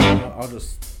I'll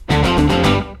just.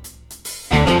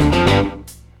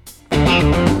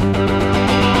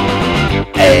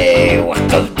 Hey,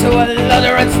 welcome to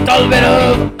another installment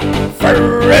of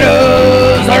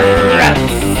Fredo's Raps.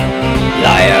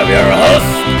 I am your host,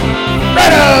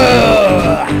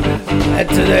 Fredo, and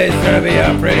today's gonna be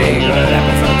a pretty good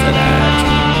episode tonight.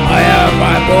 I have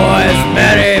my boys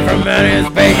Manny from Manny's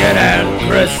Bacon and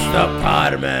Chris the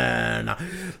Podman.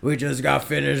 We just got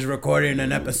finished recording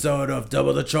an episode of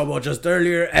Double the Trouble just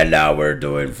earlier, and now we're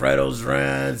doing Fredo's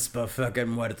Rants, but fucking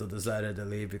Muerto decided to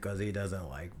leave because he doesn't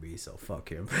like me, so fuck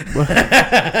him.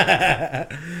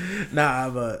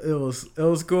 Nah, but it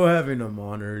was cool having him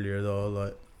on earlier, though.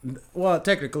 Like, well,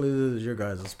 technically this is your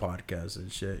guys' podcast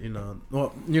and shit, you know.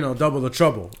 Well, you know, Double the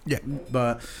Trouble. Yeah.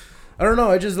 But I don't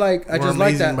know, I just like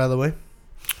that. By the way.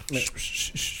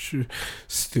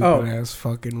 Stupid ass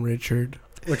fucking Richard.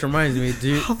 Which reminds me,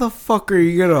 dude. How the fuck are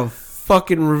you gonna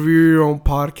fucking review your own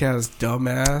podcast,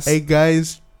 dumbass? Hey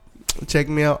guys, check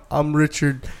me out. I'm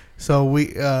Richard. So we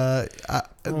Double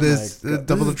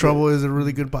the Trouble is a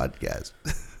really good podcast.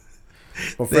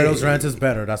 Well, Fredo's Rant is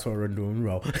better. That's what we're doing,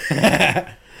 bro.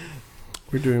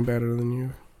 We're doing better than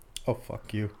you. Oh,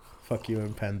 fuck you. Fuck you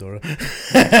and Pandora.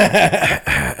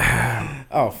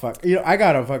 Oh, fuck. You know, I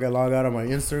gotta fucking log out of my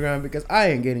Instagram because I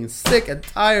ain't getting sick and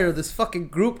tired of this fucking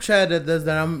group chat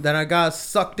that I got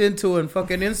sucked into in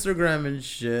fucking Instagram and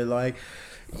shit. Like,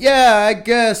 yeah, I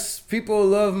guess people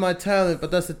love my talent,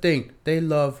 but that's the thing. They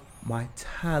love my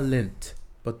talent.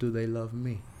 But do they love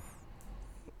me?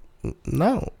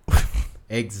 No.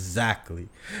 Exactly.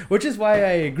 Which is why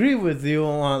I agree with you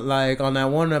on that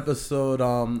one episode.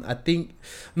 I think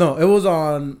it was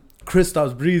on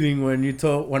Christoph's breathing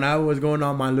when I was going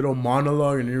on my little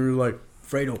monologue and you were like,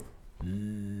 Fredo,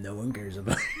 no one cares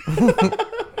about it.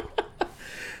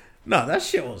 No, that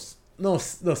shit was no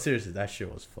seriously, that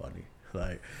shit was funny.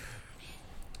 Like,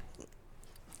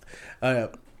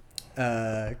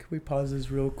 can we pause this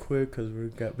real quick because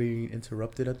we're being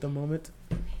interrupted at the moment?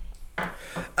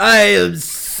 I am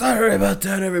sorry about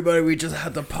that, everybody. We just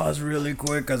had to pause really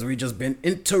quick because we just been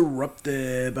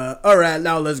interrupted. But alright,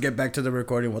 now let's get back to the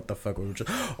recording. What the fuck were we just...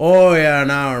 Oh yeah,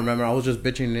 now I remember. I was just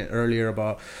bitching earlier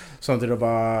about something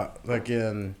about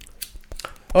fucking...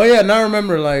 Oh yeah, now I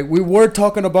remember. Like, we were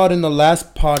talking about in the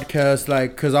last podcast,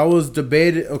 like, because I was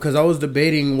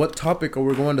debating what topic we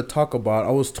were going to talk about.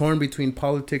 I was torn between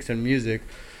politics and music,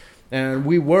 and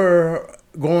we were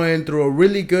going through a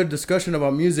really good discussion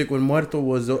about music when Muerto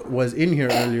was in here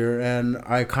earlier, and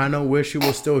I kind of wish he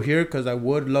was still here because I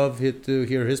would love to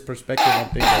hear his perspective on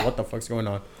things. Like, what the fuck's going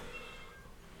on?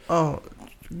 Oh,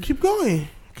 keep going.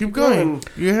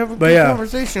 You have a good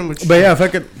conversation with you.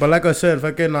 But like I said,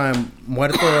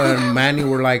 Muerto and Manny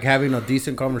were like having a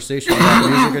decent conversation about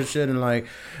music and shit, and like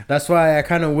that's why I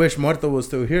kind of wish Muerto was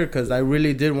still here because I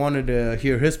really did wanted to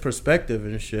hear his perspective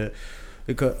and shit.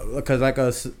 Because like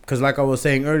I was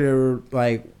saying earlier,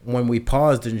 like when we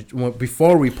paused and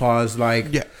before we paused, like,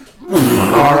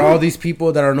 are all these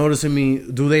people that are noticing me,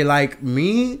 do they like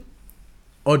me,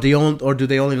 or do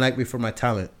they only like me for my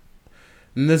talent?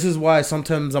 And this is why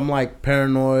sometimes I'm like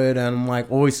paranoid and I'm like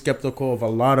always skeptical of a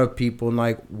lot of people. And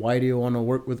like, why do you want to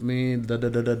work with me?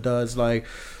 It's like,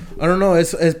 I don't know.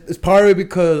 It's partly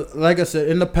because, like I said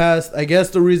in the past, I guess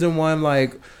the reason why I'm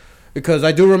like. Because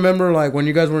I do remember, like, when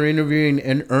you guys were interviewing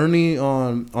Ernie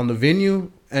on the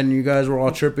venue, and you guys were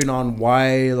all chirping on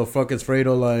why the fuck is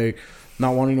Fredo, like,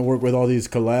 not wanting to work with all these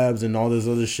collabs and all this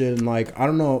other shit. And, like, I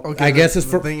don't know. Okay, I guess it's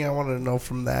the thing I want to know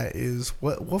from that is,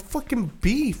 what fucking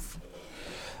beef?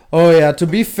 Oh, yeah. To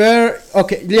be fair.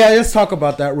 Okay, yeah, let's talk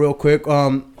about that real quick.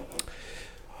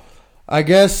 I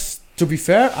guess, to be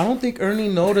fair, I don't think Ernie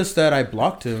noticed that I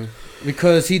blocked him.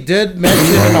 Because he did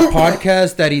mention in a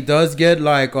podcast that he does get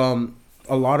like a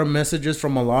lot of messages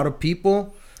from a lot of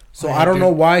people. So I don't know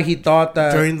why he thought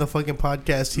that during the fucking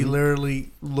podcast he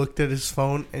literally looked at his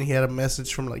phone and he had a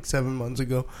message from like 7 months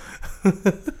ago.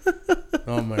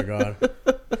 Oh my god.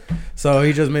 So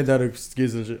he just made that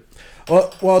excuse and shit.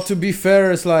 Well, to be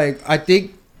fair, it's like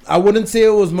I wouldn't say it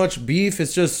was much beef.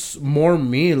 It's just more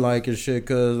me, like, and shit.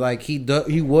 Because, like, he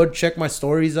would check my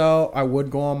stories out. I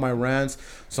would go on my rants.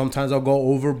 Sometimes I'll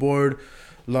go overboard.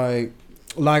 Like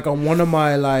on one of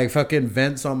my, like, fucking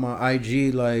vents on my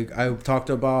IG, like, I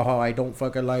talked about how I don't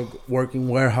fucking like working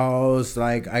warehouse.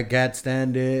 Like, I can't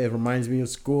stand it. It reminds me of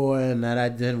school. And that I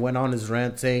then went on his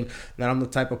rant saying that I'm the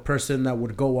type of person that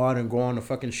would go out and go on a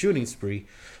fucking shooting spree.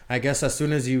 I guess as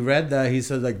soon as he read that, he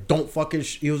said, like, don't fucking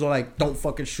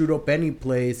shoot up any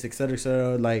place,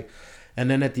 etc., like, and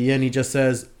then at the end, he just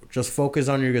says, just focus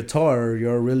on your guitar.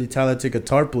 You're a really talented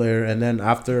guitar player. And then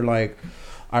after, like,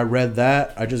 I read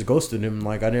that. I just ghosted him.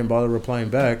 Like, I didn't bother replying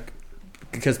back.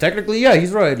 Because technically, yeah,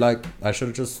 he's right. Like, I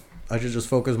should just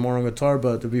focus more on guitar.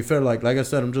 But to be fair, like I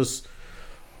said,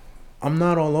 I'm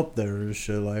not all up there and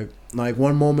shit. Like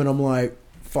one moment I'm like,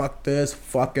 fuck this,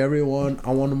 fuck everyone.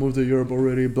 I want to move to Europe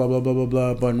already, blah, blah, blah, blah,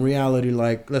 blah. But in reality,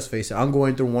 like, let's face it, I'm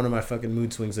going through one of my fucking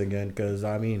mood swings again. Because,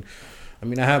 I mean,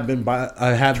 I have been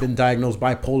diagnosed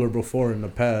bipolar before in the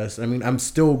past. I mean, I'm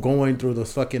still going through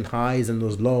those fucking highs and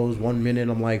those lows. 1 minute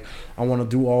I'm like, I want to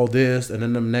do all this, and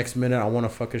then the next minute I want to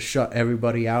fucking shut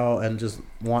everybody out and just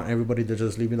want everybody to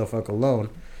just leave me the fuck alone.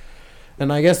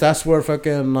 And I guess that's where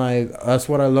fucking, like, that's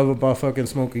what I love about fucking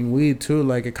smoking weed too.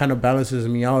 Like, it kind of balances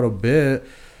me out a bit.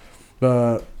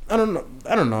 But I don't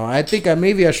know. I think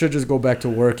maybe I should just go back to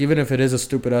work, even if it is a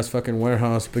stupid ass fucking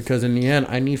warehouse, because in the end,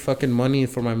 I need fucking money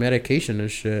for my medication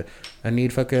and shit. I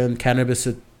need fucking cannabis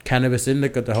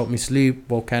indica to help me sleep,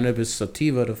 well, cannabis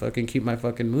sativa to fucking keep my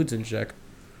fucking moods in check.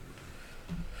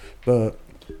 But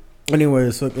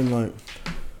anyways, fucking, like,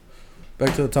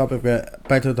 back to the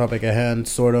topic at hand,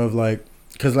 sort of, like,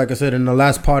 because like I said in the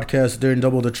last podcast during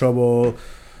Double the Trouble,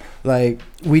 like,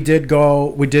 we did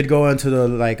go into the,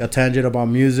 like, a tangent about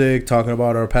music, talking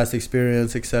about our past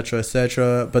experience,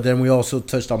 etc. But then we also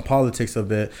touched on politics a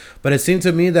bit. But it seemed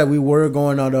to me that we were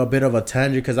going on a bit of a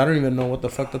tangent because I don't even know what the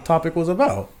fuck the topic was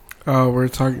about. We're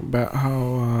talking about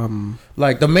how,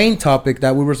 like, the main topic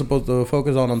that we were supposed to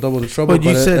focus on Double the Trouble. But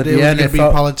you said it was going to be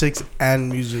politics and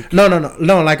music. No.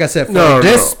 Like I said, but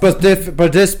this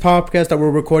podcast that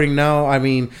we're recording now, I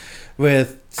mean,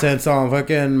 since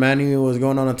fucking Manny was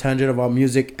going on a tangent about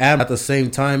music and at the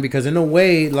same time, because in a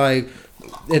way, like,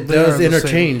 it does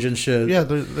interchange and shit. Yeah,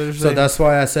 they're so that's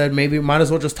why I said maybe might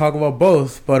as well just talk about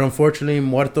both. But unfortunately,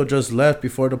 Muerto just left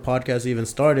before the podcast even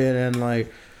started, and,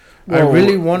 like, I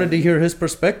really wanted to hear his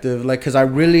perspective, like, because I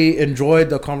really enjoyed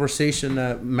the conversation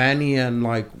that Manny and,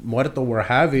 like, Muerto were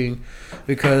having,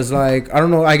 because, like, I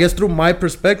don't know, I guess through my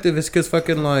perspective, it's because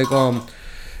fucking, like,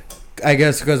 I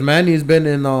guess because Manny's been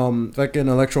in fucking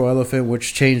Electro Elephant,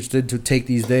 which changed into Take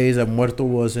These Days, and Muerto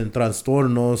was in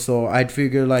Trastorno. So I'd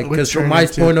figure, like, because through my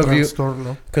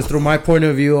point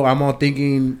of view, I'm all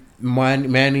thinking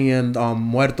Manny and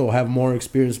Muerto have more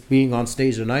experience being on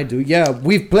stage than I do. Yeah,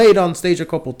 we've played on stage a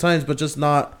couple times, but just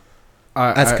not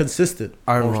as consistent.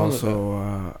 I'm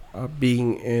also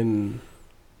being in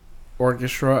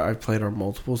orchestra. I've played on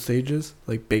multiple stages,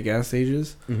 like big ass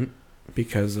stages,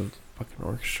 because of fucking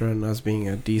orchestra and us being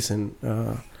a decent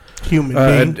human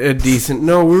being.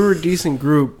 We were a decent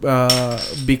group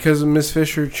because of Miss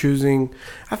Fisher choosing.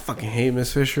 I fucking hate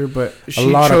Miss Fisher, but a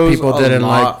lot of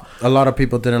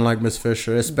people didn't like Miss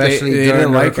Fisher, especially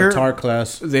during her guitar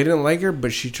class. They didn't like her,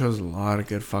 but she chose a lot of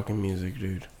good fucking music,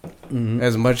 dude.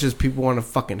 As much as people want to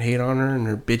fucking hate on her and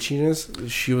her bitchiness,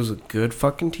 she was a good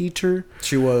fucking teacher.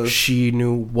 She was. She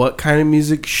knew what kind of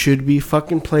music should be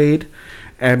fucking played.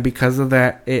 And because of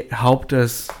that, it helped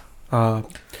us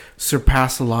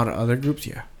surpass a lot of other groups.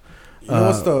 Yeah. You know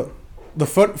what's the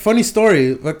funny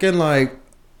story? Fucking, like,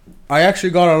 I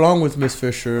actually got along with Miss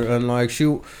Fisher, and, like,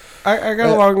 I got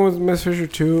along with Miss Fisher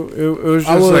too. It was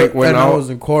just when I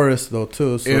was in chorus though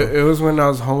too. So. It was when I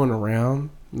was hoeing around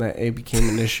that it became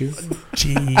an issue.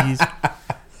 Jeez.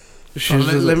 So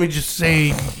let me just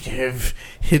say,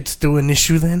 it's still an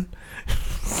issue then.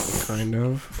 Kind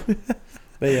of.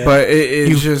 But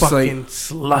it's just fucking like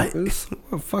slut.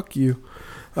 Oh, fuck you.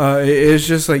 It's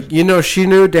just like, you know, she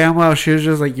knew damn well. She was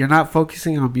just like, you're not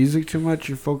focusing on music too much.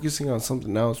 You're focusing on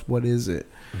something else. What is it?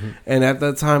 And at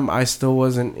that time, I still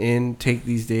wasn't in Take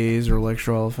These Days or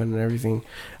Electro Elephant and everything.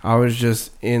 I was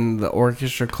just in the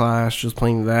orchestra class, just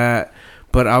playing that.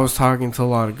 But I was talking to a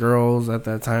lot of girls at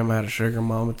that time. I had a sugar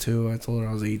mama too. I told her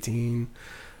I was 18.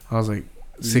 I was like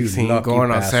 16, going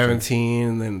on 17,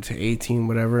 and then to 18,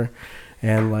 whatever.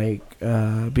 And, like,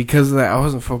 because of that, I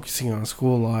wasn't focusing on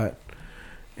school a lot.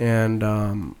 And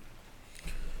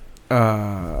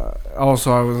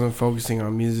also, I wasn't focusing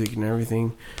on music and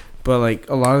everything. But, like,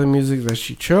 a lot of the music that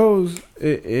she chose,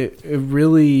 it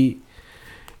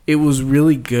was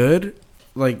really good.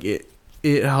 Like,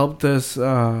 it helped us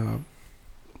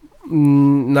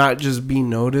not just be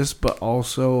noticed, but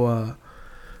also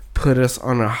put us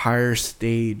on a higher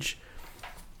stage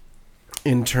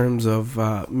in terms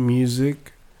of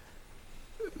music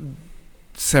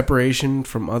separation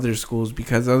from other schools,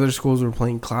 because other schools were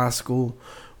playing classical,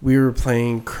 we were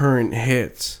playing current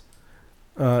hits,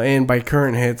 and by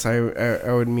current hits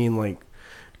I would mean, like,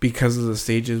 because of the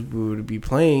stages we would be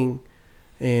playing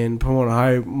in Pomona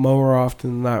High, more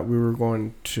often than not we were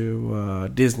going to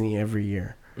Disney every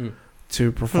year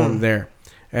to perform there,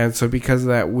 and so because of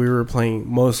that we were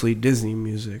playing mostly Disney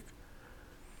music.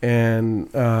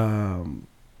 And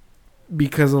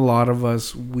because a lot of the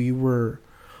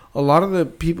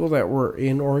people that were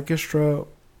in orchestra,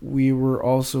 we were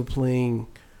also playing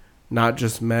not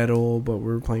just metal, but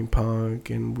we were playing punk,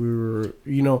 and we were,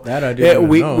 that I didn't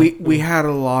know. We had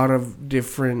a lot of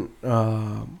different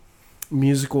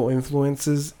musical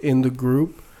influences in the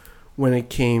group when it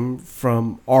came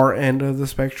from our end of the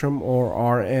spectrum, or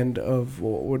our end of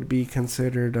what would be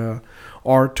considered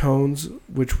our tones,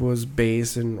 which was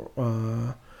bass and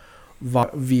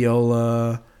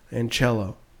viola and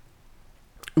cello.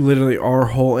 Literally our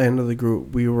whole end of the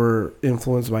group, we were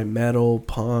influenced by metal,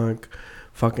 punk,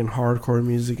 fucking hardcore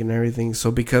music and everything.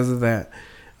 So because of that,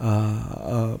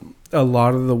 a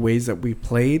lot of the ways that we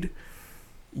played,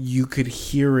 you could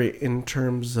hear it in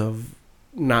terms of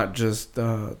not just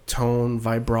tone,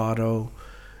 vibrato,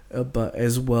 but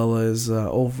as well as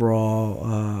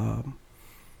overall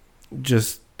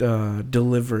just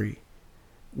delivery.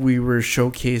 We were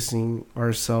showcasing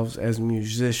ourselves as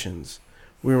musicians.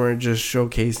 We weren't just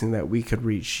showcasing that we could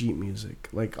read sheet music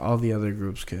like all the other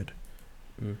groups could.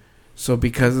 So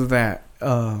because of that,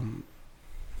 our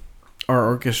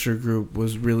orchestra group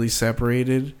was really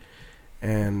separated,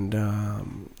 and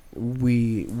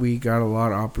we got a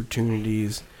lot of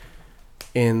opportunities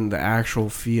in the actual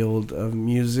field of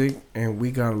music, and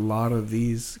we got a lot of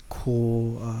these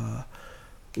cool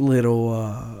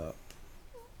little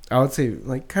I would say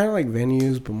like kind of like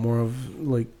venues, but more of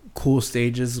like cool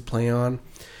stages to play on.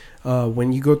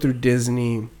 When you go through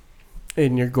Disney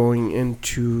and you're going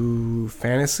into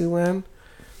Fantasyland,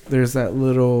 there's that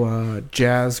little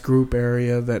jazz group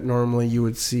area that normally you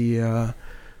would see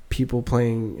people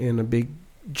playing in a big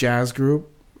jazz group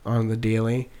on the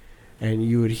daily, and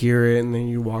you would hear it, and then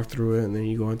you walk through it, and then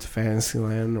you go into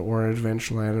Fantasyland or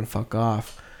Adventureland and fuck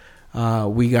off.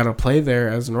 We got to play there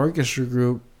as an orchestra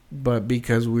group, but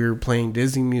because we were playing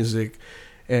Disney music,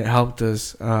 it helped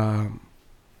us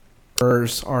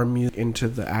immerse our music into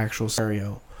the actual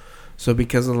scenario. So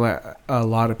because of that, a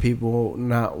lot of people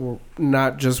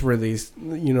not just were these,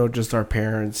 just our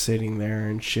parents sitting there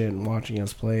and shit and watching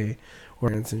us play, or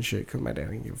parents and shit, because my dad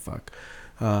didn't give a fuck.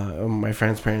 My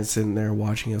friend's parents sitting there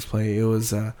watching us play. It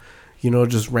was,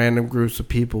 just random groups of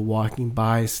people walking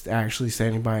by, actually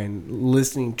standing by and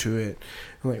listening to it.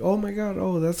 I'm like, oh my god,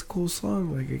 that's a cool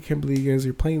song. Like, I can't believe you guys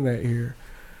are playing that here.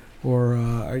 Or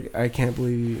I can't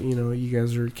believe you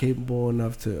guys are capable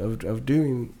enough of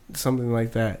doing something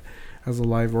like that as a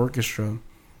live orchestra.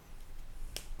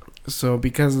 So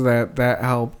because of that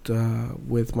helped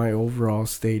with my overall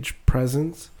stage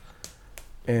presence,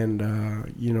 and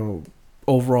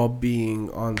overall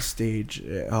being on stage,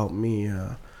 it helped me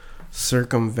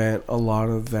circumvent a lot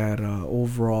of that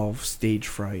overall stage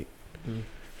fright.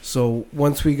 So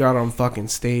once we got on fucking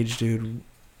stage, dude,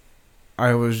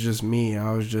 I was just me.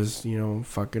 I was just,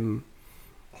 fucking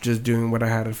just doing what I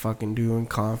had to fucking do, and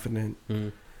confident.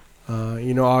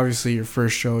 Obviously your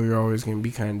first show, you're always going to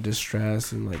be kind of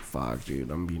distressed and like, fuck,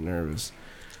 dude, I'm being nervous.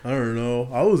 I don't know.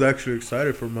 I was actually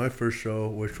excited for my first show,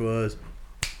 which was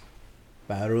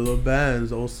Battle of the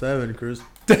Bands 07, Chris.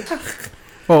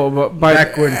 But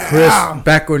back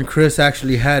when Chris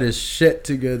actually had his shit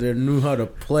together, knew how to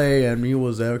play, and he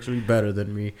was actually better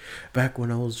than me. Back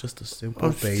when I was just a simple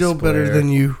bass player. I'm still better than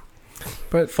you.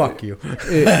 But fuck you. Fuck,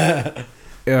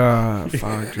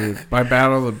 dude. By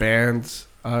Battle of the Bands,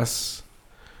 us.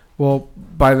 Well,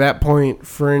 by that point,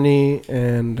 Fernie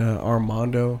and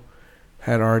Armando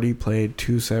had already played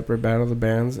two separate Battle of the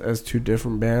Bands as two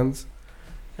different bands,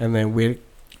 and then was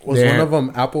one of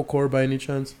them Apple Core by any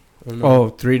chance? Oh,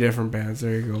 three different bands.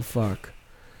 There you go. Fuck.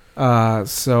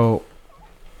 So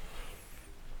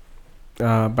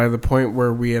by the point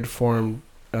where we had formed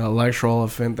Electro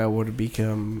Elephant, that would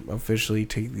become officially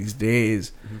Take These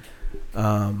Days,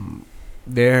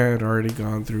 they had already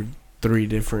gone through three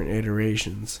different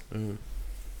iterations.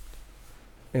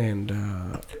 And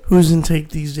who's in Take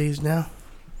These Days now?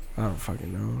 I don't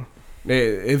fucking know.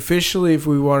 Officially, if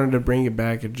we wanted to bring it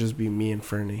back, it'd just be me and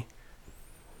Fernie.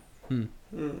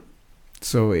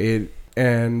 So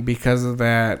and because of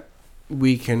that,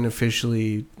 we can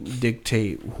officially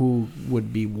dictate who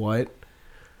would be what.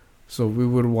 So we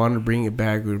would want to bring it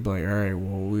back. We'd be like, all right,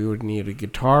 well, we would need a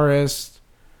guitarist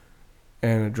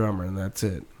and a drummer, and that's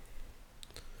it.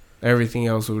 Everything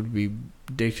else would be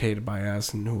dictated by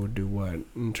us, and who would do what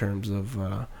in terms of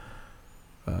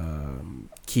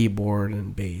keyboard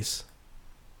and bass.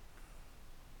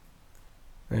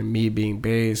 And me being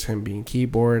bass, him being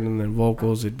keyboard, and then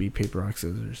vocals, it'd be paper, rock,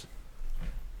 scissors.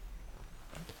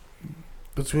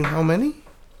 Between how many?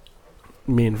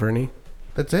 Me and Fernie.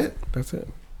 That's it? That's it.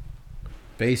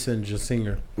 Bass and just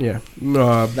singer. Yeah.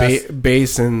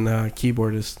 Bass and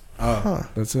keyboardist. Oh.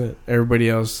 That's it. Everybody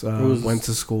else went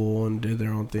to school and did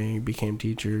their own thing, became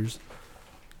teachers,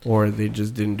 or they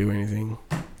just didn't do anything.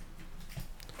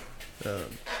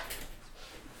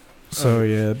 So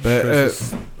yeah, but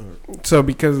so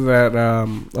because of that,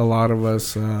 a lot of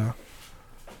us,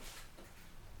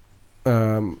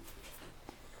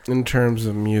 in terms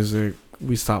of music,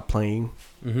 we stopped playing.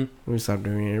 Mm-hmm. We stopped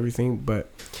doing everything.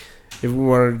 But if we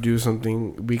wanted to do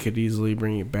something, we could easily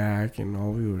bring it back, and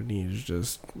all we would need is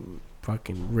just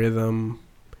fucking rhythm,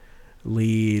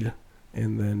 lead,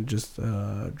 and then just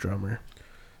a drummer.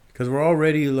 Because we're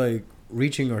already like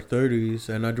reaching our 30s,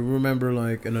 and I do remember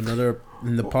like in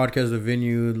the podcast, the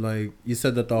venue, like you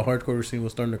said that the hardcore scene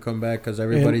was starting to come back because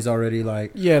everybody's already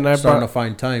like starting to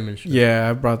find time and shit. Yeah,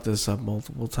 I brought this up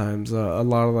multiple times. A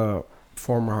lot of the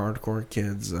former hardcore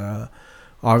kids,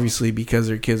 obviously because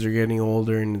their kids are getting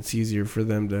older and it's easier for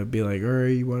them to be like, all right,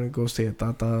 you want to go stay at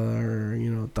Tata or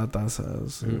Tata's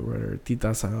house or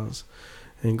Tita's house,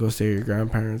 and go stay at your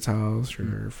grandparents' house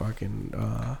or fucking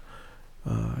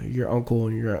your uncle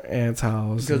and your aunt's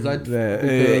house. Because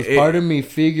part of me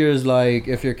figures like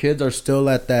if your kids are still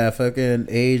at that fucking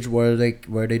age where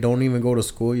they don't even go to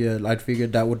school yet, I'd figure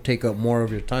that would take up more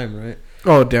of your time, right?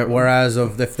 Oh, definitely. Whereas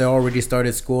if they already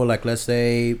started school, like let's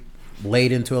say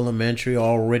late into elementary,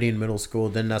 already in middle school,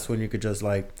 then that's when you could just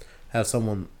like have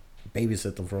someone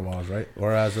babysit them for a while, right?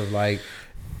 Whereas of like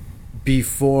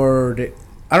before they,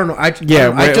 I don't know. I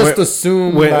just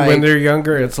assume when they're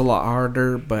younger, it's a lot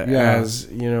harder. But as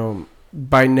you know,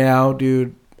 by now,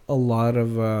 dude, a lot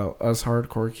of us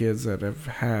hardcore kids that have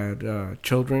had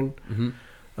children,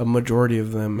 a majority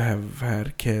of them have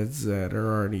had kids that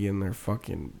are already in their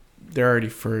they're already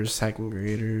first, second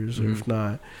graders, or if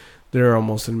not, they're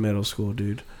almost in middle school,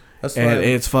 dude.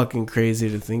 It's fucking crazy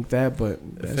to think that, but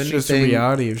it's just the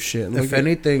reality of shit. If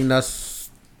anything,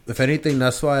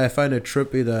 that's why I find it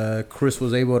trippy that Chris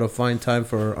was able to find time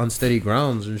for Unsteady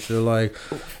Grounds and shit.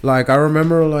 Like I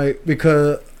remember, like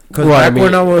because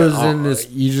when I was in this,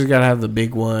 you just gotta have the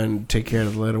big one, take care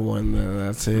of the little one.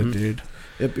 That's it, dude.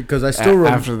 Yeah, because I still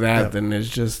after that, then it's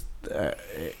just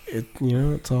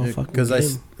it's all fucking.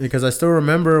 Because I still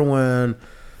remember when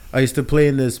I used to play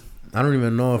in this. I don't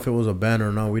even know if it was a band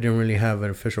or not. We didn't really have an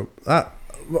official.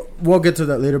 We'll get to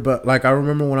that later, but like I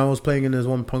remember when I was playing in this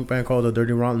one punk band called the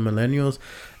Dirty Rotten Millennials,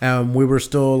 and we were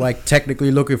still like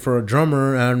technically looking for a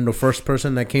drummer, and the first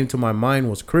person that came to my mind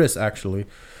was Chris, actually.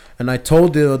 And I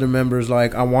told the other members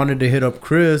like I wanted to hit up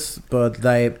Chris, but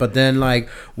then like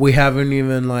we haven't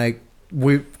even like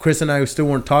Chris and I still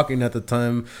weren't talking at the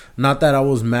time. Not that I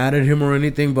was mad at him or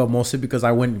anything, but mostly because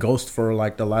I went ghost for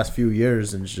like the last few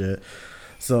years and shit.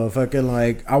 So fucking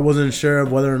like I wasn't sure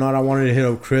whether or not I wanted to hit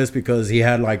up Chris because he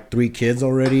had like 3 kids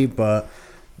already. But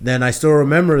then I still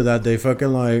remember that they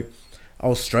fucking like I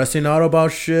was stressing out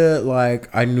about shit. Like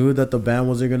I knew that the band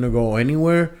wasn't gonna go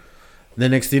anywhere. The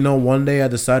next thing you know, one day I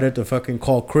decided to fucking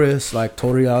call Chris like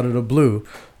totally out of the blue.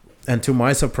 And to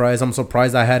my surprise, I'm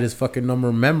surprised I had his fucking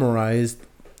number memorized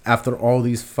after all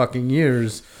these fucking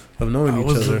years of knowing each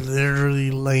other. I was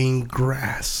literally laying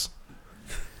grass.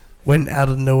 Went out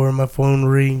of nowhere, my phone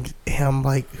rings, and I'm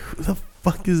like, who the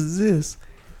fuck is this?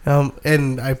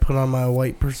 And I put on my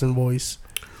white person voice.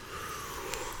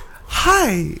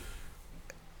 Hi!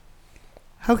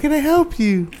 How can I help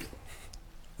you?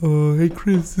 Hey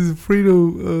Chris, this is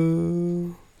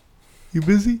Fredo. You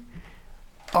busy?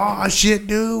 Oh shit,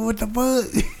 dude, what the fuck?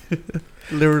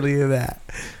 Literally that.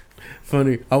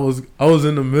 Funny, I was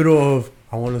in the middle of,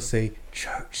 I want to say,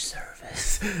 church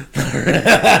service.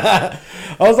 I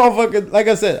was all fucking, like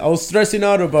I said, I was stressing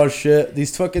out about shit.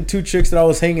 These fucking 2 chicks that I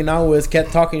was hanging out with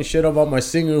kept talking shit about my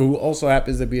singer, who also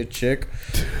happens to be a chick.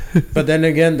 But then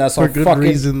again, that's how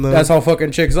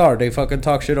fucking chicks are. They fucking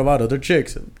talk shit about other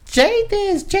chicks. Jade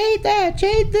this, jade that,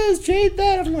 jade this, jade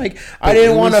that. I'm like, I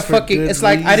didn't want to fucking. It's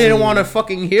like I didn't want to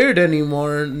fucking hear it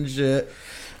anymore and shit.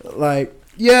 Like.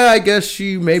 Yeah, I guess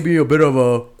she may be a bit of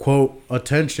a, quote,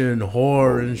 attention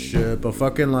whore and shit. But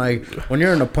fucking, like, when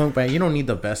you're in a punk band, you don't need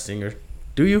the best singer.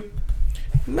 Do you?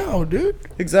 No, dude.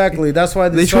 Exactly. That's why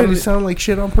they try to sound like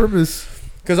shit on purpose.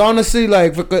 Because honestly,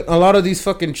 like, a lot of these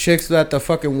fucking chicks at the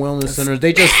fucking wellness centers,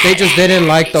 they just didn't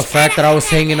like the fact that I was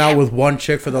hanging out with one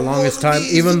chick for the longest time,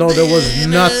 even though there was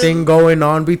nothing going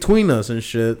on between us and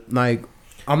shit. Like,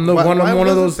 I'm one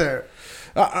of those... There?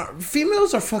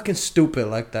 Females are fucking stupid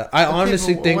like that. I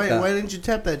honestly think that. Why didn't you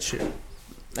tap that shit?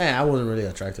 I wasn't really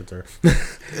attracted to her.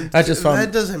 I just found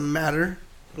that doesn't matter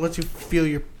once you feel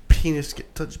your penis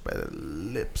get touched by the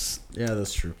lips. Yeah,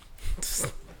 that's true.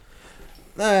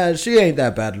 She ain't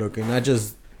that bad looking.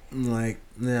 Like,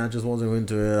 yeah, I just wasn't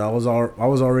into it. I was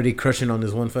already crushing on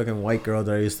this one fucking white girl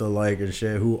that I used to like and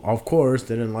shit, who of course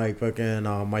didn't like fucking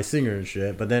my singer and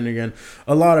shit. But then again,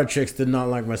 a lot of chicks did not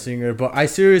like my singer. But I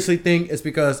seriously think it's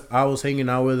because I was hanging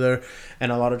out with her, and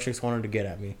a lot of chicks wanted to get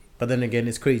at me. But then again,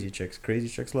 it's crazy chicks. Crazy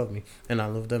chicks love me, and I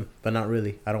love them, but not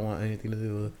really. I don't want anything to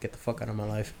do with it. Get the fuck out of my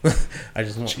life. I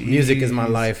just want music is my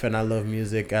life, and I love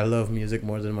music. I love music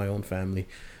more than my own family.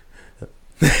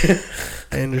 I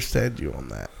understand you on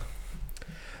that.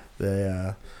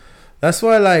 Yeah, that's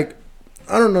why, like,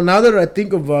 I don't know. Now that I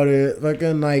think about it,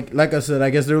 fucking like I said,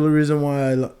 I guess the only reason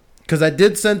why, because I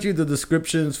did send you the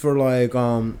descriptions for like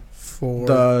for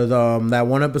the that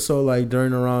one episode like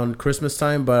during around Christmas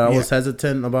time, but I was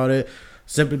hesitant about it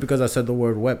simply because I said the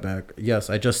word wetback.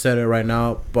 Yes, I just said it right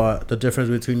now, but the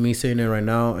difference between me saying it right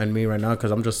now and me right now,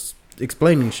 because I'm just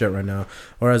explaining shit right now,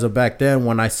 whereas back then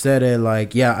when I said it,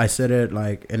 like, yeah, I said it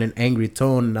like in an angry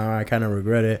tone. Now I kind of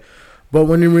regret it. But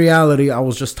when in reality, I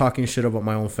was just talking shit about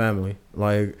my own family.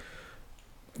 Like,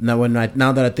 now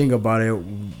that I think about it,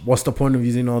 what's the point of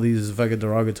using all these fucking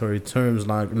derogatory terms?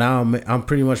 Like, now I'm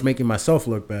pretty much making myself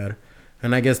look bad.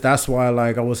 And I guess that's why,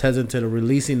 like, I was hesitant of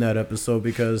releasing that episode,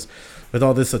 because with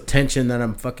all this attention that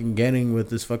I'm fucking getting with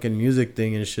this fucking music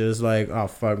thing and shit, it's like, oh,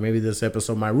 fuck, maybe this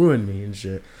episode might ruin me and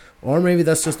shit. Or maybe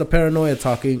that's just the paranoia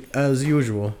talking as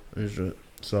usual and shit.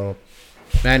 So...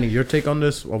 Manny, your take on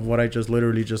this of what I just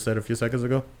literally just said a few seconds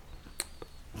ago?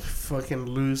 Fucking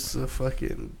lose the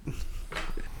fucking...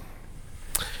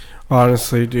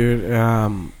 Honestly, dude,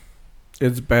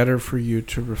 it's better for you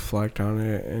to reflect on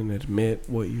it and admit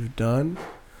what you've done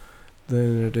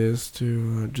than it is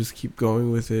to just keep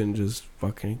going with it and just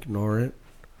fucking ignore it.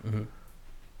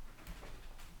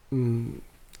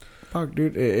 Fuck,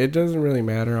 dude, it doesn't really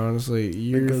matter,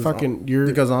 honestly.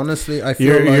 Because honestly, I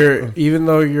feel like even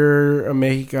though you're a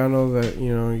Mexicano that,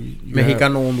 you know,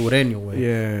 Mexicano hondureño, way.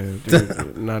 Yeah,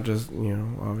 dude, not just, you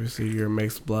know, obviously you're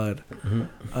mixed blood.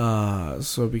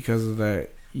 So because of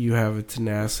that, you have a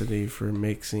tenacity for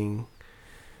mixing,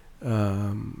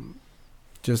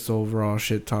 just overall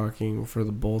shit talking for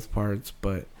the both parts.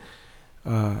 But,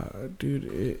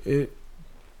 dude,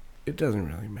 it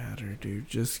doesn't really matter, dude.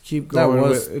 Just keep going.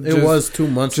 It was 2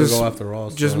 months ago after all.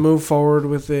 So. Just move forward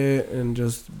with it and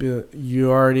just be.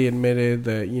 You already admitted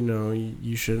that, you know,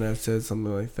 you shouldn't have said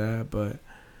something like that, but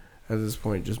at this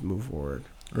point, just move forward.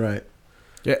 Right.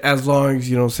 Yeah, as long as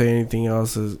you don't say anything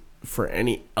else for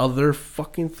any other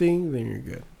fucking thing, then you're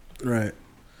good. Right.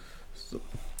 So,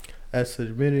 as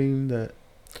admitting that,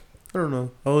 I don't know.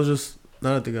 I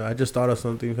just thought of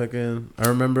something. Fucking, I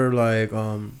remember like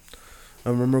I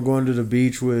remember going to the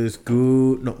beach with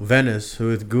Venice,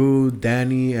 with Goo,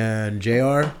 Danny, and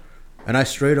JR. And I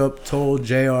straight up told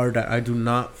JR that I do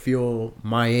not feel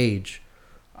my age.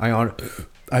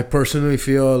 I personally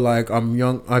feel like I'm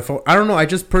young. I don't know. I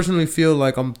just personally feel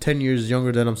like I'm 10 years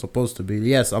younger than I'm supposed to be.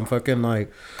 Yes, I'm fucking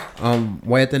like...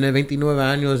 voy a tener 29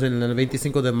 años en el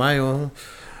 25 de mayo.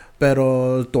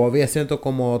 Pero todavía siento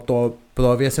como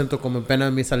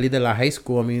apenas me salí de la high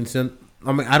school. I mean,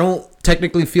 I don't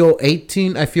technically feel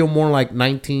 18. I feel more like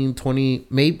 19, 20,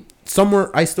 maybe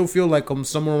somewhere. I still feel like I'm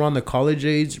somewhere around the college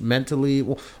age mentally.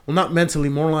 Well, not mentally,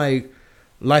 more like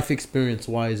life experience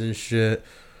wise and shit.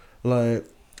 Like,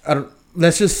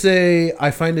 let's just say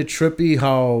I find it trippy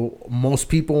how most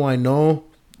people I know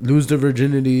lose their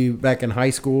virginity back in high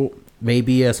school,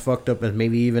 maybe as fucked up as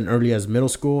maybe even early as middle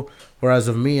school. Whereas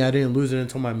of me, I didn't lose it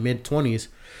until my mid 20s.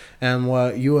 And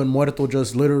what you and Muerto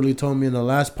just literally told me in the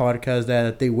last podcast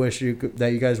that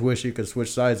you guys wish you could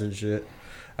switch sides and shit.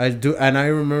 I do, and I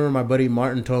remember my buddy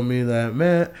Martin told me that,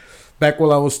 man, back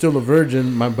while I was still a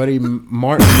virgin, my buddy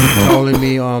Martin telling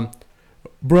me,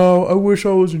 bro, I wish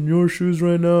I was in your shoes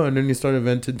right now. And then he started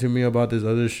venting to me about this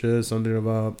other shit, something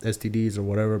about STDs or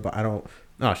whatever. But I don't.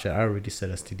 Oh shit, I already said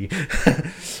STD.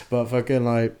 But fucking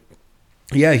like.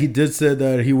 Yeah, he did say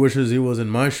that he wishes he was in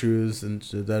my shoes and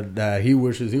that he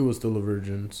wishes he was still a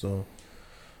virgin. So,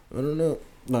 I don't know.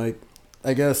 Like,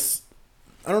 I guess,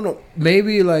 I don't know.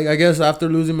 Maybe, like, I guess after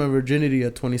losing my virginity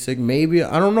at 26, maybe,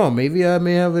 I don't know. Maybe I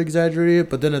may have exaggerated.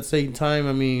 But then at the same time,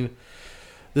 I mean,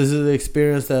 this is the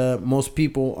experience that most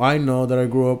people I know that I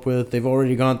grew up with, they've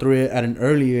already gone through it at an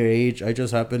earlier age. I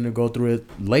just happened to go through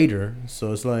it later.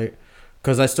 So, it's like,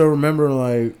 because I still remember,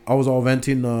 like, I was all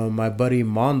venting my buddy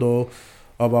Mondo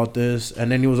about this,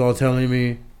 and then he was all telling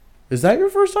me, "Is that your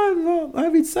first time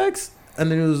having sex?" And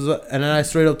then I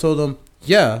straight up told him,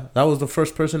 "Yeah, that was the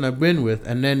first person I've been with."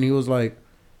 And then he was like,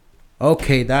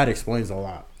 "Okay, that explains a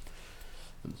lot."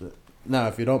 Now,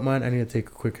 if you don't mind, I need to take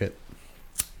a quick hit.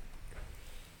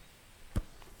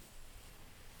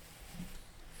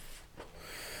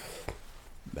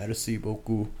 Merci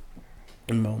beaucoup.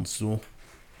 Imenso.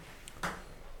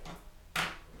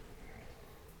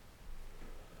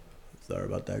 Sorry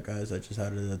about that, guys. I just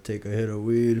had to take a hit of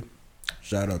weed.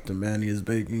 Shout out to Manny is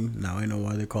Baking. Now I know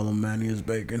why they call him Manny is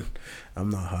Bacon.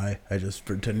 I'm not high. I just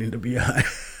pretending to be high.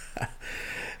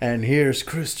 And here's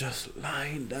Chris just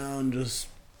lying down, just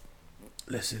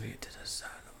listening to the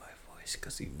sound of my voice,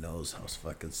 because he knows how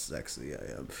fucking sexy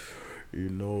I am. He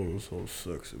knows how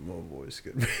sexy my voice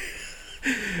can be.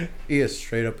 He is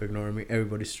straight up ignoring me.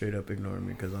 Everybody's straight up ignoring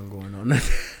me because I'm going on that.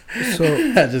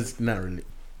 So I just not really.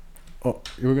 Oh,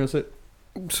 you were gonna say?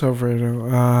 So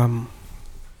Fredo,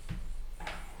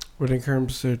 when it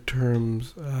comes to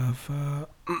terms of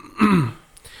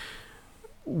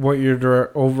what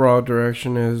your overall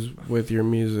direction is with your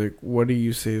music, what do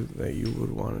you say that you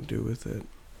would want to do with it?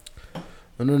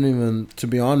 I don't even, to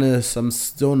be honest, I'm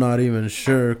still not even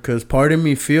sure, because part of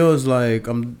me feels like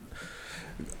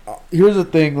here's the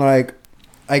thing, like,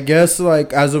 I guess,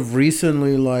 like, as of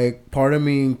recently, like, part of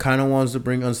me kind of wants to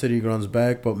bring Unsteady Grounds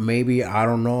back, but maybe, I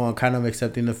don't know, I'm kind of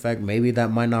accepting the fact maybe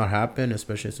that might not happen,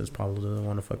 especially since Pablo doesn't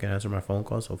want to fucking answer my phone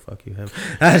call, so fuck you, him.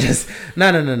 I just,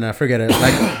 no, forget it.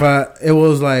 Like, but it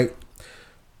was like,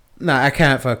 I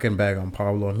can't fucking bag on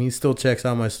Pablo. He still checks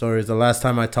out my stories. The last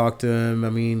time I talked to him, I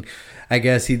mean, I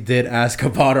guess he did ask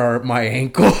about my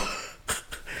ankle.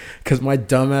 Because my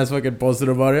dumbass fucking posted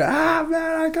about it. Man,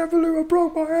 I can't believe I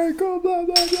broke my ankle. Blah,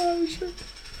 blah, blah. Shit.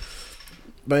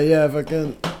 But yeah,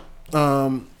 fucking.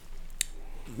 I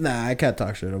can't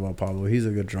talk shit about Pablo. He's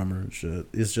a good drummer and shit.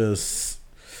 It's just.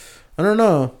 I don't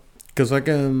know. Because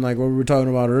fucking, like what we were talking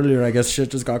about earlier, I guess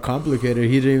shit just got complicated.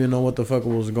 He didn't even know what the fuck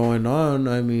was going on.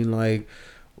 I mean, like,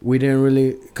 we didn't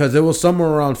really. Because it was somewhere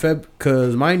around Feb.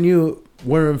 Because mind you,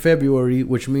 we're in February,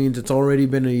 which means it's already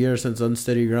been a year since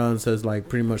Unsteady Grounds has, like,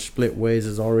 pretty much split ways.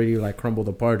 It's already, like, crumbled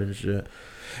apart and shit.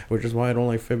 Which is why I don't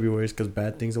like Februaries, because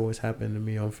bad things always happen to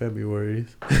me on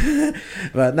Februaries.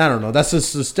 But I don't know. That's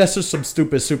just some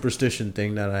stupid superstition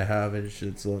thing that I have and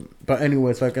shit. So, but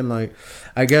anyways, fucking, like,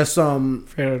 I guess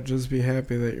Fredo, just be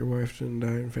happy that your wife didn't die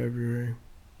in February.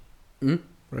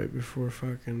 Right before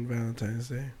fucking Valentine's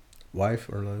Day. Wife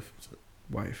or life?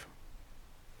 Wife.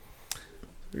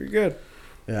 You're good.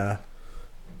 Yeah.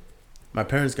 My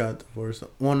parents got divorced.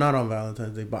 Well, not on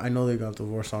Valentine's Day, but I know they got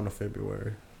divorced on a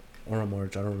February or a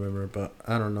March. I don't remember, but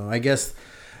I don't know. I guess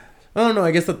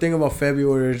the thing about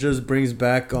February, it just brings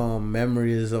back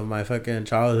memories of my fucking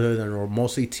childhood or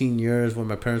mostly teen years when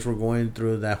my parents were going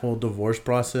through that whole divorce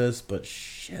process. But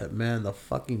shit, man, the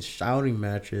fucking shouting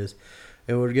matches,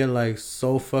 it would get, like,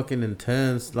 so fucking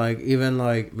intense. Like, even,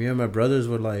 like, me and my brothers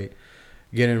would, like,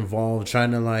 get involved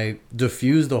trying to, like,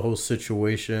 diffuse the whole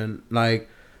situation, like,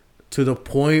 to the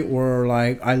point where,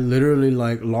 like, I literally,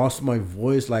 like, lost my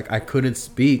voice. Like, I couldn't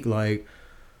speak. Like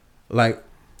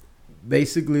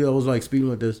basically I was, like, speaking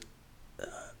like this.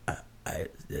 I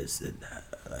this and that.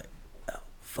 Like, oh,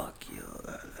 fuck you.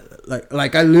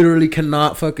 Like I literally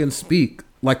cannot fucking speak.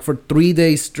 Like, for 3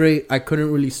 days straight, I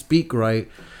couldn't really speak right.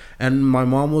 And my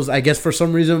mom was, I guess for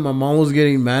some reason, my mom was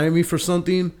getting mad at me for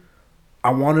something. I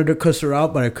wanted to cuss her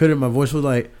out, but I couldn't. My voice was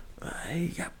like,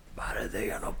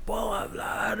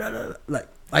 like,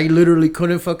 I literally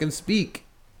couldn't fucking speak.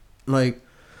 Like,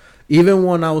 even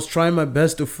when I was trying my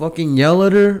best to fucking yell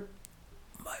at her,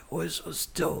 my voice was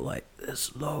still, like,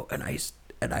 this low, and I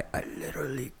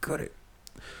literally couldn't.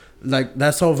 Like,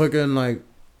 that's how fucking, like,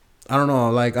 I don't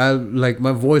know, like,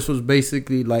 my voice was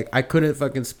basically, like, I couldn't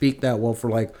fucking speak that well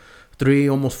for, like, 3,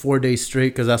 almost 4 days straight,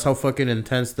 because that's how fucking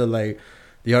intense the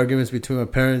arguments between my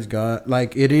parents got.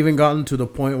 Like, it even gotten to the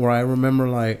point where I remember,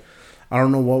 like, I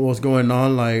don't know what was going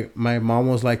on. Like, my mom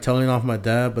was, like, telling off my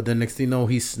dad, but then next thing you know,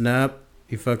 he snapped.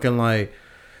 He fucking, like,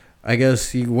 I guess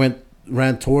he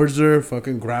ran towards her,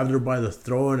 fucking grabbed her by the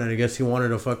throat, and I guess he wanted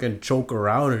to fucking choke her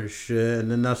out and shit.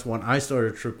 And then that's when I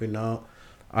started tripping out.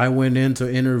 I went in to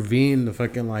intervene. The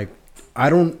fucking, like, I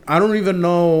don't even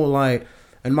know, like,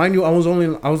 and mind you, I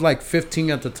was like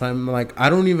 15 at the time. Like, I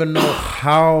don't even know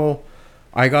how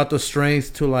I got the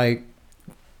strength to, like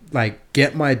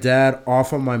get my dad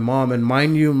off of my mom. And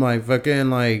mind you, my fucking,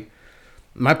 like,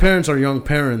 my parents are young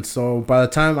parents, so by the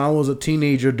time I was a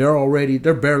teenager,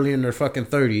 they're barely in their fucking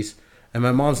 30s. And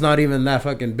my mom's not even that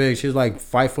fucking big. She's like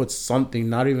 5 foot something,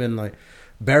 not even, like,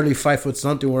 barely 5 foot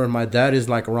something, where my dad is,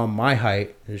 like, around my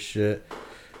height and shit.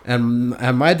 And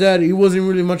my dad, he wasn't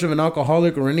really much of an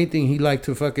alcoholic or anything. He liked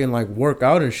to fucking, like, work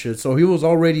out and shit. So he was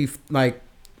already, like,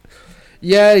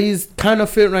 yeah, he's kind of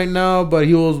fit right now, but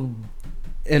he was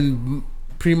in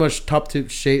pretty much top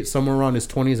tip shape somewhere around his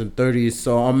 20s and 30s.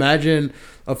 So imagine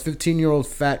a 15-year-old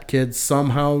fat kid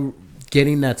somehow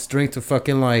getting that strength to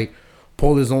fucking, like,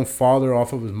 pulled his own father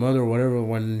off of his mother or whatever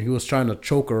when he was trying to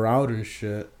choke her out and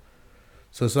shit.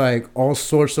 So it's like all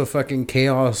sorts of fucking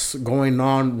chaos going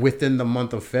on within the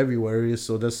month of February.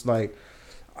 So that's like,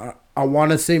 I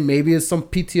want to say maybe it's some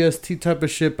PTSD type of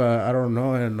shit, but I don't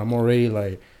know. And I'm already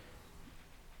like,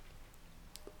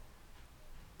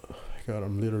 God,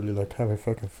 I'm literally like having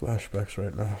fucking flashbacks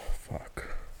right now. Fuck.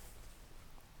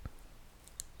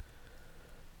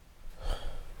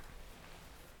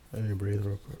 Let me breathe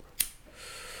real quick.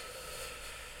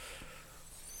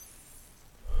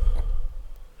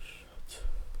 Shit.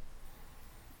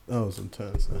 That was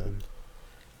intense, man.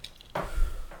 I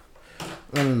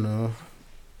don't know.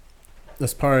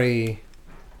 That's probably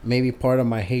maybe part of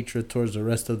my hatred towards the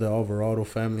rest of the Alvarado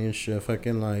family and shit.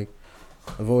 Fucking like,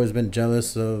 I've always been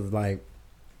jealous of like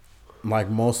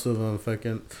most of them.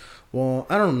 Fucking, well,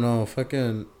 I don't know.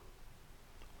 Fucking,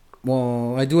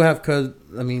 well, I do have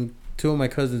I mean, 2 of my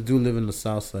cousins do live in the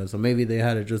South Side, so maybe they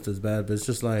had it just as bad. But it's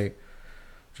just like,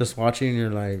 just watching your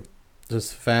like,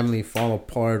 just family fall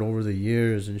apart over the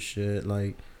years and shit.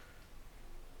 Like,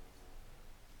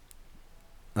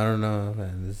 I don't know,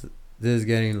 man. This is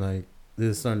getting like, this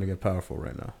is starting to get powerful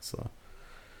right now. So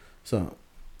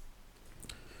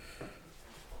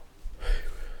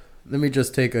let me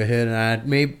just take a hit,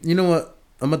 and you know what?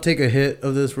 I'm gonna take a hit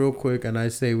of this real quick, and I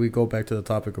say we go back to the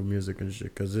topic of music and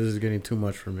shit, because this is getting too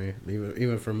much for me.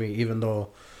 Even for me, even though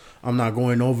I'm not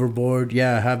going overboard.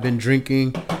 Yeah, I have been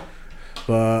drinking,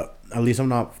 but at least I'm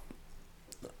not.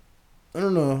 I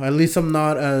don't know. At least I'm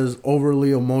not as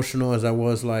overly emotional as I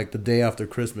was like the day after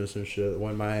Christmas and shit.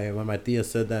 When my tia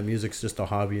said that music's just a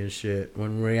hobby and shit.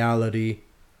 When in reality,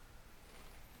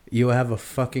 you have a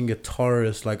fucking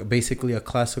guitarist, like basically a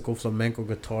classical flamenco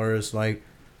guitarist, like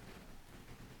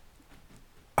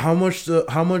how much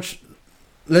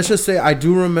let's just say I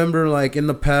do remember like in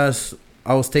the past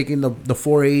I was taking the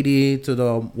 480 to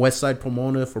the West Side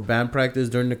Pomona for band practice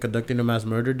during the Conducting a Mass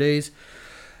Murder days.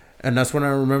 And that's when I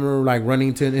remember like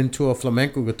running into a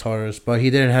flamenco guitarist, but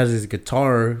he didn't have his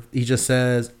guitar. He just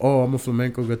says, "Oh, I'm a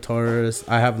flamenco guitarist.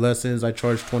 I have lessons. I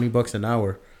charge $20 an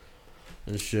hour,"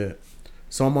 and shit.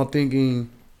 So I'm all thinking,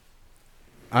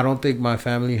 I don't think my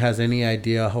family has any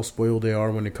idea how spoiled they are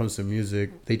when it comes to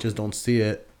music. They just don't see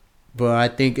it. But I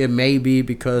think it may be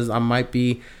because I might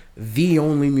be the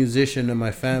only musician in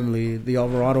my family. The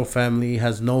Alvarado family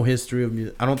has no history of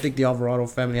music. I don't think the Alvarado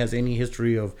family has any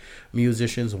history of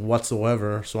musicians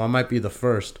whatsoever. So I might be the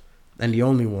first and the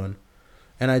only one.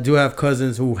 And I do have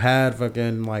cousins who had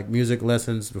fucking like music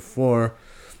lessons before.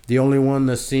 The only one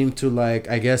that seemed to like,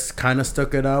 I guess, kind of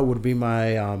stuck it out would be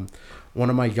my one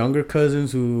of my younger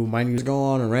cousins who might used to go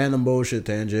on a random bullshit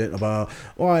tangent about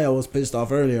why I was pissed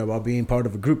off earlier about being part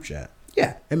of a group chat.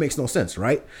 Yeah, it makes no sense,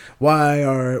 right? Why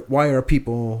are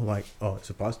people like, oh, is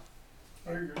it paused?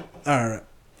 Oh, you're good. All right.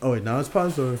 Oh, wait, now it's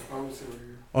paused or?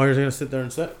 Oh, you're gonna sit there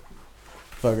and sit?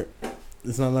 Fuck it.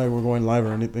 It's not like we're going live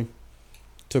or anything.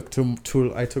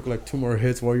 I took like 2 more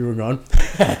hits while you were gone.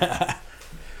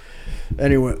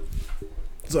 Anyway,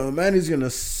 so Manny's gonna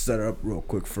set up real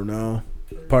quick for now.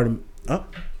 Pardon. Oh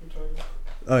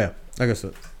yeah, I guess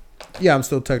so. Yeah, I'm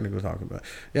still technically talking about it.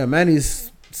 Yeah,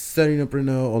 Manny's setting up right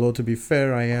now. Although to be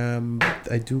fair,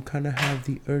 I do kind of have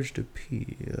the urge to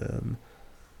pee.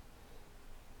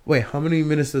 Wait, how many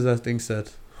minutes does that thing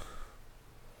set?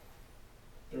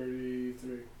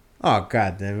 33. Oh,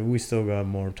 god damn it. We still got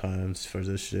more times for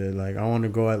this shit. Like, I want to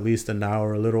go at least an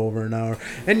hour, a little over an hour.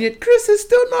 And yet, Chris is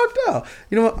still knocked out.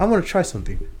 You know what? I want to try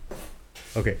something.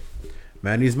 Okay.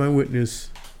 Manny's my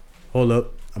witness. Hold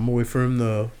up. I'm going to wait for him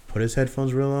to put his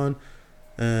headphones real on.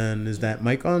 And is that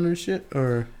mic on or shit?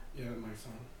 Or? Yeah, mic's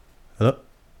on. Hello?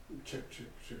 Check.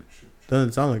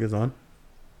 Doesn't sound like it's on.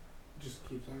 Just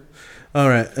keep talking.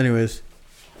 Alright, anyways.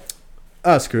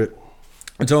 Screw it.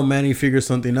 Until Manny figures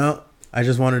something out. I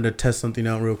just wanted to test something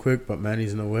out real quick, but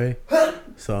Manny's in the way.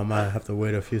 So I might have to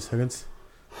wait a few seconds.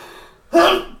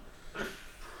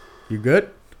 You good?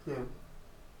 Yeah.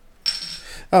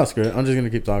 Oh, screw it. I'm just going to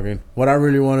keep talking. What I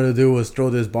really wanted to do was throw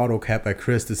this bottle cap at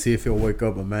Chris to see if he'll wake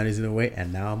up, but Manny's in the way.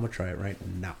 And now I'm going to try it right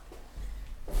now.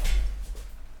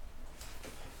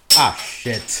 Ah,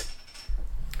 shit.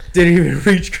 Didn't even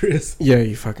reach Chris. Yeah,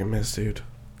 you fucking missed, dude.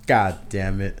 God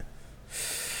damn it.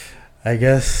 I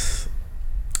guess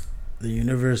the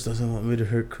universe doesn't want me to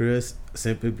hurt Chris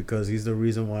simply because he's the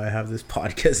reason why I have this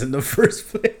podcast in the first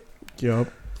place. Yup.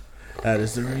 That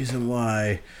is the reason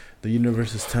why the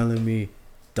universe is telling me,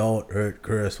 don't hurt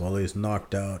Chris while he's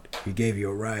knocked out. He gave you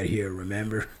a ride here,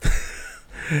 remember?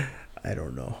 I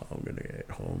don't know how I'm going to get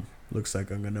home. Looks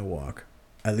like I'm going to walk.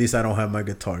 At least I don't have my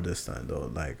guitar this time,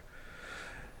 though. Like,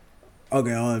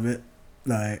 okay, I'll admit,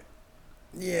 like,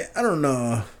 Yeah, I don't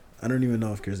know. I don't even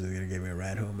know if Chris is gonna give me a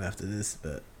ride home after this,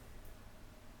 but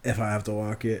if I have to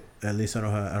walk it, at least I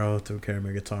don't have to carry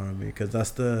my guitar on me, because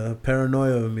that's the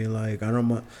paranoia of me. Like, I don't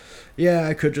want. Yeah,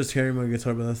 I could just carry my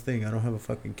guitar, but that's the thing. I don't have a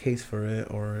fucking case for it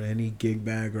or any gig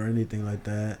bag or anything like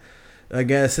that. I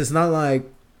guess it's not like.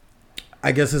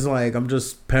 I guess it's like I'm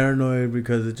just paranoid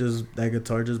because that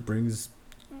guitar just brings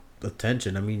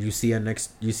attention. I mean, you see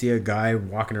a guy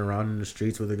walking around in the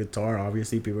streets with a guitar.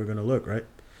 Obviously, people are gonna look, right?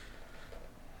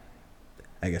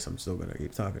 I guess I'm still gonna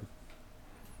keep talking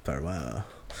for a while.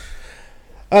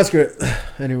 That's great.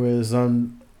 Anyways,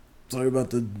 sorry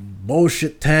about the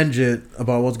bullshit tangent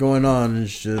about what's going on and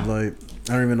shit. Like,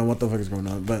 I don't even know what the fuck is going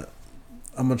on, but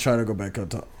I'm gonna try to go back on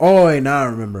top. Oh wait, now I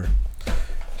remember.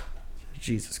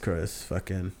 Jesus Christ,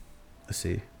 fucking. Let's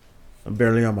see. I'm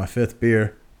barely on my 5th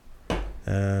beer,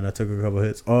 and I took a couple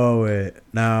hits. Oh wait,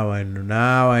 now I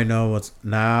know what's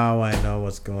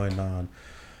going on.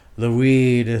 The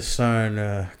weed is starting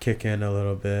to kick in a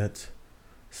little bit,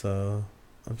 so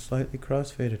I'm slightly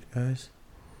crossfaded, guys.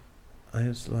 I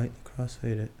am slightly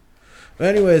crossfaded.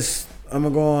 But anyways, I'm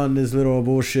gonna go on this little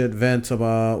bullshit vent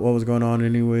about what was going on.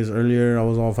 Anyways, earlier I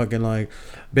was all fucking like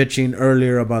bitching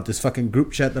earlier about this fucking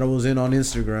group chat that I was in on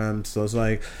Instagram. So it's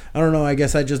like, I don't know. I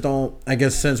guess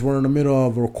since we're in the middle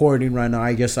of recording right now,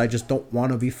 I guess I just don't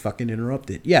want to be fucking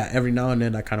interrupted. Yeah, every now and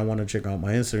then I kind of want to check out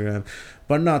my Instagram,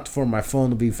 but not for my phone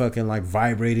to be fucking like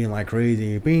vibrating like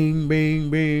crazy. Bing, bing,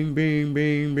 bing, bing,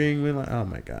 bing, bing. Like, oh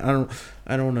my God.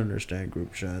 I don't understand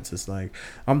group chats. It's like,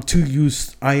 I am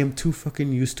too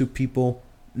fucking used to people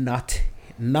not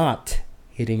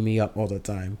hitting me up all the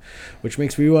time, which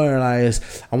makes me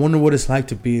realize, I wonder what it's like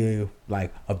to be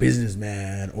like a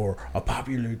businessman or a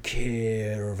popular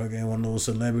kid or fucking one of those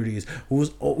celebrities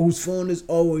whose phone is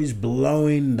always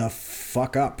blowing the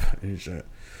fuck up and shit.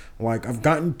 Like, I've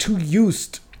gotten too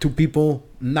used to people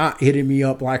not hitting me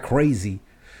up like crazy.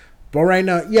 But right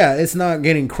now, yeah, it's not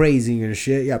getting crazy and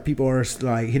shit. Yeah, people are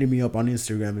like hitting me up on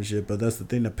Instagram and shit. But that's the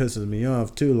thing that pisses me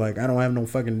off too. Like, I don't have no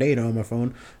fucking data on my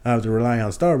phone. I have to rely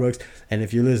on Starbucks. And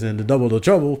if you're listening to Double the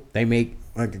Trouble, they make,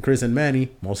 like Chris and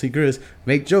Manny, mostly Chris,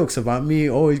 make jokes about me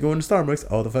always going to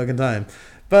Starbucks all the fucking time.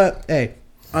 But hey,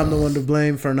 I'm the one to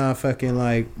blame for not fucking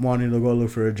like wanting to go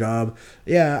look for a job.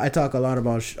 Yeah, I'll talk a lot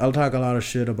of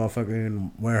shit about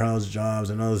fucking warehouse jobs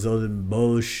and all this other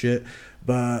bullshit.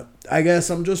 But I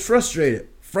guess I'm just frustrated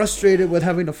with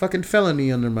having a fucking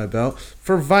felony under my belt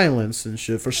for violence and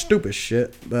shit, for stupid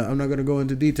shit. But I'm not gonna go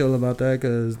into detail about that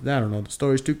because I don't know, the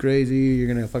story's too crazy.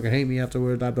 You're gonna fucking hate me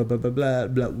afterwards. Blah blah blah blah blah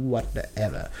blah.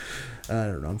 Whatever. I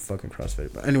don't know. I'm fucking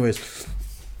crossfaded. But anyways,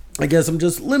 I guess I'm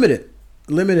just limited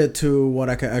to what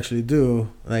I can actually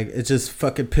do. Like, it just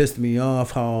fucking pissed me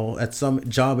off how at some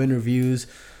job interviews,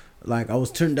 like, I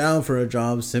was turned down for a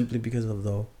job simply because of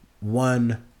the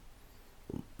one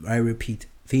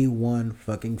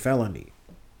fucking felony,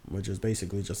 which is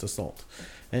basically just assault.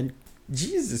 And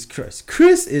Jesus Christ,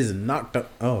 Chris is knocked up.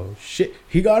 Oh shit,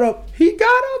 he got up.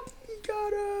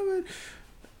 And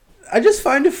I just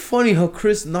find it funny how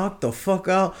Chris knocked the fuck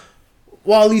out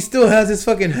while he still has his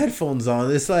fucking headphones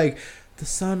on. It's like, the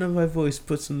sound of my voice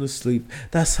puts him to sleep.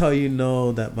 That's how you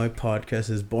know that my podcast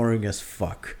is boring as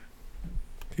fuck.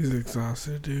 He's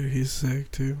exhausted, dude. He's sick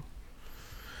too.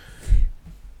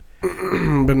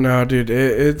 But no, dude,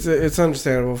 it's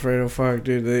understandable, Fredo. Fuck,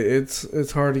 dude,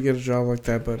 it's hard to get a job like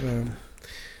that, but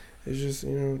it's just,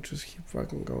 just keep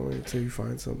fucking going until you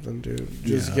find something, dude.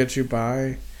 Just get you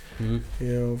by,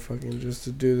 fucking just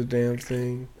to do the damn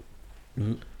thing,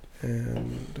 and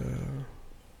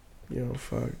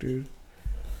fuck, dude.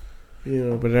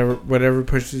 Whatever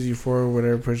pushes you forward,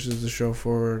 whatever pushes the show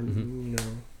forward,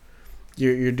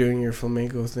 You're doing your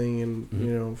flamenco thing,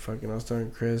 and fucking I was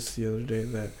telling Chris the other day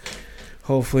that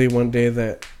hopefully one day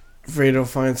that Fredo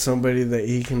finds somebody that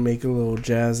he can make a little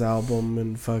jazz album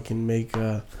and fucking make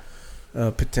a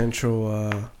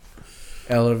potential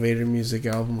elevator music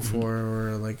album for,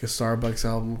 or like a Starbucks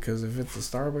album, because if it's a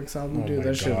Starbucks album, dude,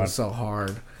 that shit will sell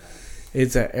hard.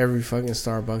 It's at every fucking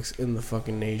Starbucks in the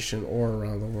fucking nation or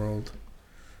around the world.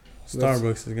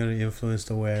 Starbucks is gonna influence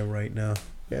the way I write now.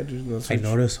 Yeah, dude. I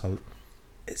notice how.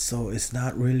 It's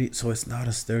not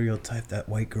a stereotype that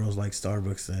white girls like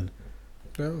Starbucks then.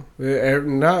 No,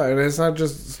 it's not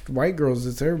just white girls.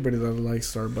 It's everybody that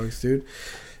likes Starbucks, dude.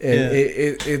 And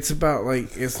it's about,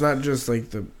 like, it's not just like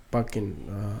the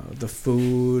fucking the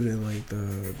food and like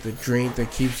the drink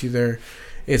that keeps you there.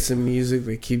 It's the music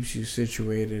that keeps you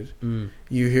situated.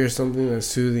 You hear something that's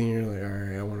soothing, you're like, all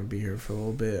right, I want to be here for a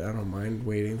little bit. I don't mind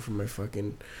waiting for my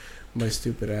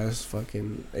stupid ass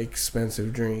fucking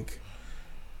expensive drink.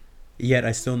 Yet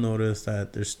I still notice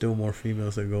that there's still more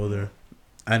females that go there.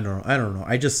 I don't know.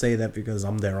 I just say that because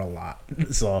I'm there a lot.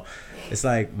 So it's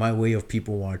like my way of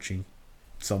people watching,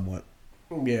 somewhat.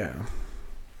 Yeah.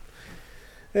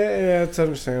 Yeah, it's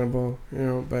understandable,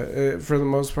 but for the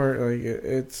most part, like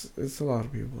it's a lot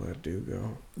of people that do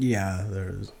go. Yeah,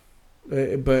 there is.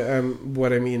 But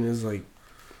what I mean is like,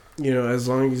 as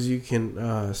long as you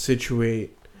can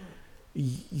situate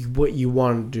what you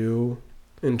want to do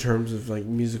in terms of like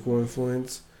musical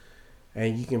influence,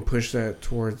 and you can push that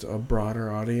towards a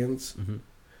broader audience, mm-hmm.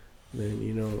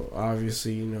 then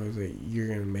obviously that you're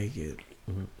gonna make it.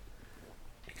 Mm-hmm.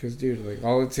 Because dude, like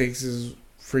all it takes is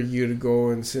for you to go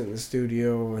and sit in the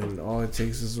studio, and all it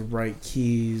takes is the right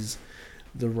keys,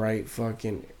 the right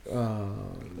fucking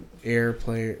air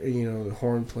player, the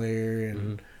horn player,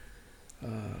 and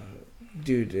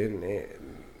dude, in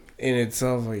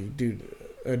itself, like, dude,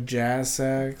 a jazz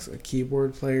sax, a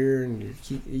keyboard player, and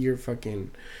your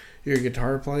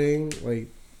guitar playing, like,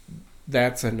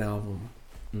 that's an album.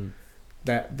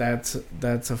 That's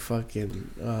a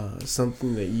fucking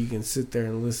something that you can sit there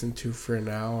and listen to for an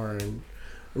hour and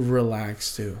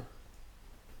relax to.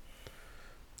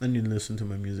 I need to listen to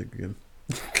my music again.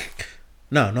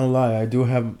 No lie, I do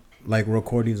have like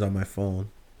recordings on my phone.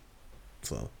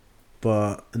 So,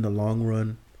 but in the long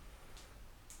run,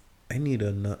 I need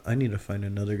to find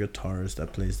another guitarist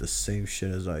that plays the same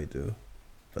shit as I do.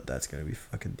 But that's gonna be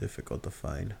fucking difficult to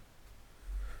find.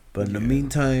 But in the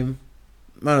meantime,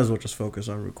 might as well just focus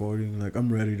on recording. Like,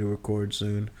 I'm ready to record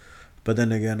soon. But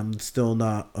then again, I'm still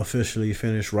not officially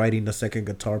finished writing the second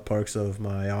guitar parts of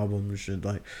my album and shit.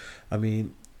 Like, I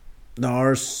mean,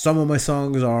 some of my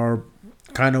songs are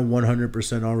kind of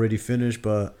 100% already finished,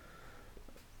 but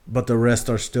the rest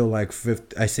are still like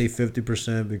 50. I say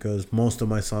 50% because most of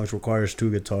my songs requires 2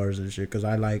 guitars and shit. Because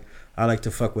I like to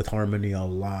fuck with harmony a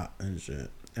lot and shit.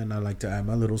 And I like to add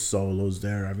my little solos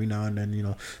there every now and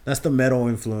then, That's the metal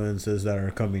influences that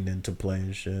are coming into play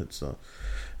and shit. So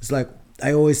it's like,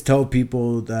 I always tell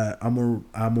people that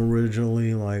I'm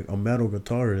originally like a metal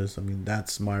guitarist. I mean,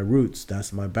 that's my roots.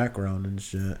 That's my background and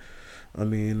shit. I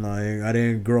mean, like, I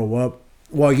didn't grow up.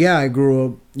 Well, yeah, I grew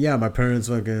up. Yeah, my parents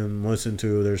fucking listened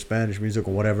to their Spanish music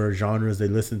or whatever genres they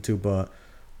listened to, but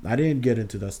I didn't get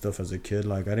into that stuff as a kid.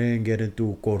 Like, I didn't get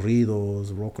into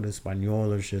corridos, rock en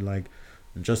español or shit. Like,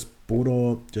 just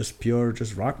pure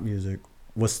rock music.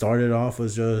 What started off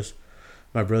was just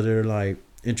my brother, like,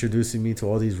 introducing me to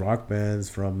all these rock bands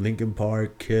from Linkin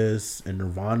Park, Kiss, and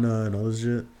Nirvana and all this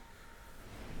shit.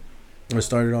 What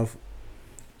started off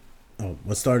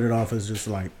as just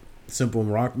like simple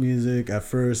rock music at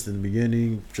first in the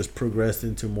beginning, just progressed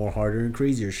into more harder and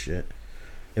crazier shit.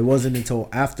 It wasn't until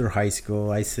after high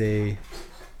school, I say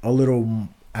a little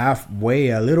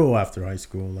after high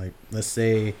school, like let's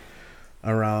say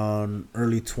around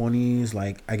early 20s,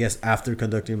 like I guess after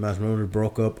Conducting Mass Murder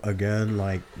broke up again,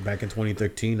 like back in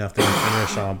 2013 after we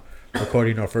finished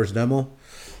recording our first demo.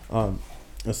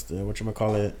 That's the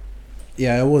whatchamacallit.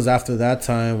 Yeah, it was after that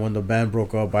time when the band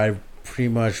broke up. I pretty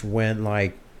much went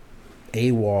like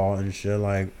AWOL and shit,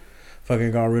 like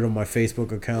fucking got rid of my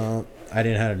Facebook account. I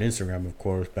didn't have an Instagram, of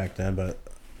course, back then, but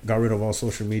got rid of all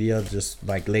social media, just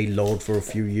like laid low for a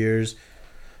few years.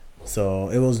 So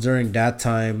it was during that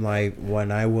time, like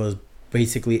when I was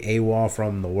basically AWOL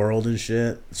from the world and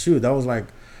shit. Shoot, that was like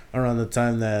around the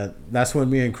time that's when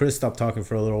me and Chris stopped talking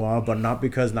for a little while, but not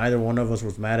because neither one of us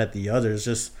was mad at the other. It's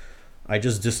just I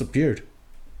just disappeared.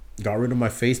 Got rid of my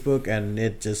Facebook, and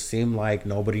it just seemed like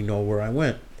nobody knew where I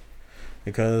went.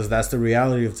 Because that's the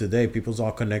reality of today. People's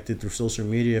all connected through social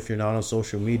media. If you're not on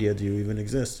social media, do you even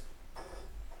exist?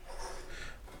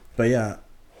 But yeah,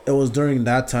 it was during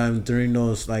that time, during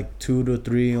those like 2 to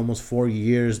 3, almost 4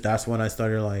 years, that's when I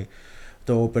started like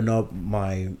to open up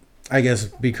my, I guess,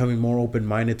 becoming more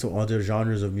open-minded to other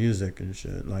genres of music and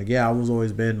shit. Like, yeah, I was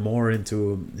always been more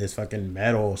into this fucking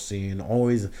metal scene.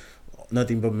 Always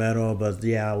nothing but metal, but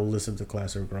yeah, I will listen to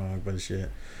classic rock, but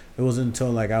shit. It wasn't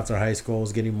until like after high school I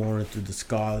was getting more into the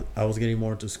ska. I was getting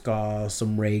more into ska,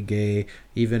 some reggae,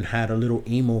 even had a little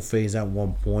emo phase at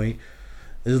one point.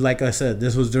 This is like I said,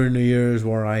 this was during the years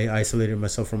where I isolated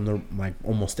myself from like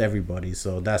almost everybody.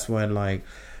 So that's when like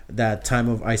that time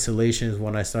of isolation is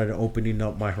when I started opening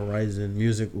up my horizon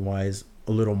music wise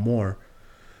a little more.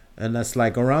 And that's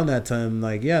like around that time,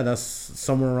 like, yeah, that's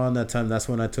somewhere around that time. That's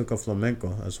when I took up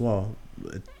flamenco as well.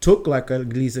 It took like at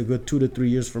least a good 2 to 3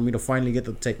 years for me to finally get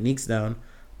the techniques down.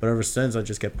 But ever since, I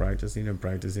just kept practicing and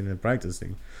practicing and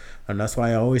practicing. And that's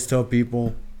why I always tell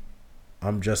people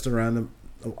I'm just a random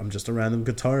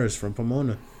guitarist from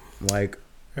Pomona. Like,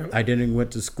 I didn't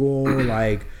went to school.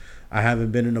 Like, I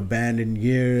haven't been in a band in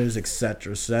years,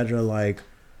 etc., etc. Like,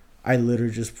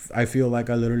 I feel like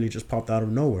I literally just popped out of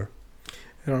nowhere.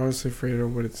 And honestly,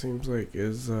 Fredo, what it seems like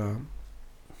is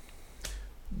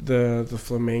the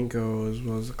flamenco as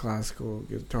well as the classical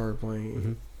guitar playing.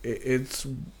 Mm-hmm. It's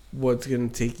what's gonna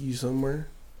take you somewhere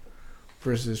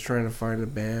versus trying to find a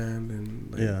band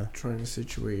and trying to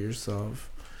situate yourself.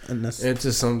 And that's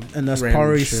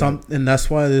probably and that's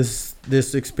why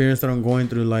this experience that I'm going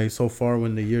through, like, so far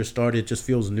when the year started, it just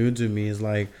feels new to me. It's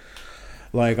like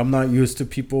I'm not used to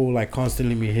people like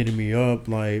constantly hitting me up,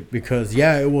 like, because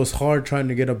it was hard trying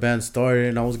to get a band started,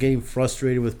 and I was getting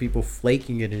frustrated with people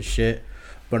flaking it and shit.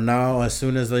 But now, as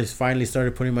soon as I finally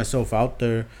started putting myself out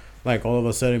there, like, all of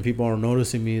a sudden people are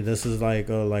noticing me. This is like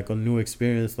a new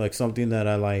experience, like something that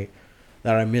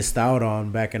I missed out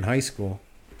on back in high school.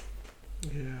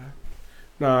 Yeah.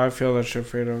 No, I feel that shit,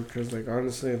 Fredo, because, like,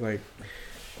 honestly, like,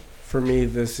 for me,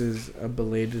 this is a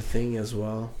belated thing as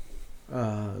well.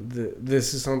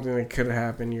 This is something that could have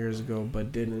happened years ago,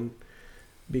 but didn't,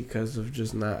 because of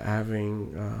just not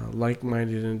having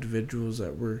like-minded individuals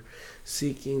that were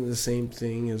seeking the same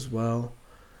thing as well.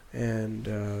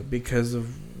 And because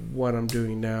of what I'm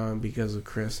doing now and because of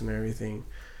Chris and everything,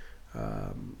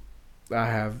 I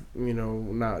have,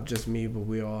 not just me, but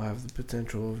we all have the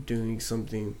potential of doing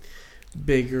something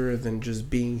bigger than just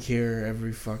being here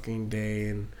every fucking day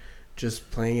and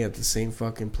just playing at the same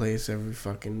fucking place every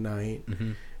fucking night.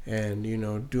 Mm-hmm.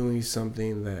 And, doing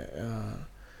something that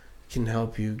can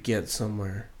help you get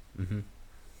somewhere. Mm-hmm.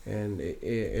 And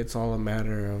it's all a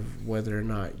matter of whether or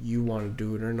not you want to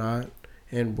do it or not,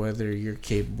 and whether you're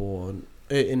capable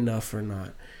enough or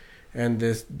not. And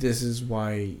this is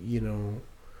why,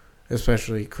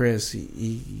 especially Chris,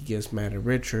 he gets mad at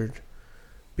Richard,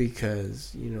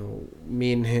 because,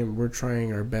 me and him, we're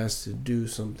trying our best to do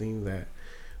something that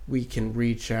we can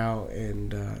reach out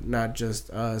and not just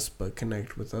us, but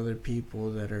connect with other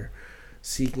people that are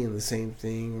seeking the same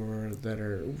thing, or that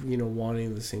are,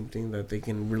 wanting the same thing that they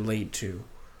can relate to.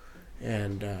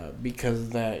 And because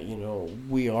of that,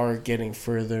 we are getting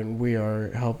further, and we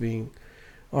are helping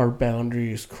our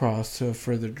boundaries cross to a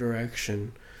further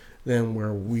direction than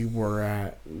where we were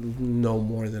at no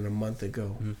more than a month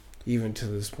ago, even to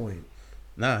this point.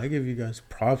 Nah, I give you guys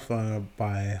props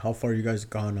by how far you guys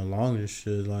gone along and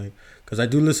shit. Like, because I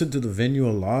do listen to the venue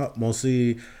a lot,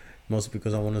 mostly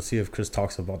because I want to see if Chris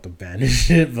talks about the band and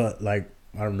shit. But, like,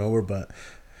 out of nowhere. But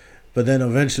then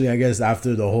eventually, I guess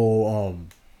after the whole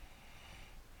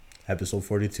episode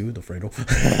 42, the Fredo.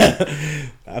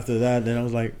 After that, then I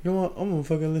was like, you know what? I'm gonna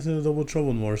fucking listen to Double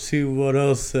Trouble more. See what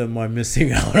else am I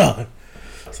missing out on.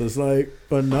 So it's like,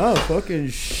 but nah, fucking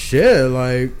shit.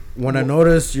 Like, when I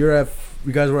noticed you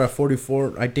guys were at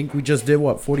 44. I think we just did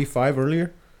 45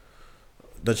 earlier.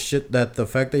 The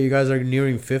fact that you guys are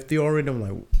nearing 50 already. I'm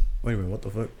like, wait a minute, what the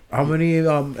fuck? How many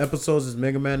episodes is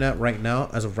Mega Man at right now?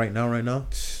 As of right now?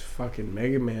 Fucking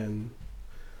Mega Man.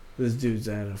 This dude's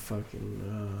at a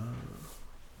fucking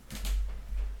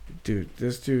dude.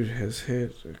 This dude has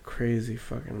hit a crazy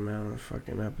fucking amount of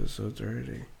fucking episodes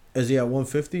already. Is he at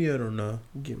 150 yet or no?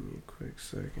 Give me a quick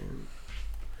second.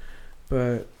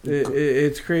 But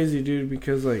it's crazy, dude,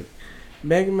 because, like,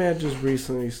 Mega Man just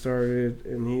recently started,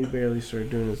 and he barely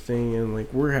started doing his thing, and,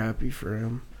 like, we're happy for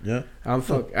him. Yeah.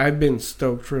 I've been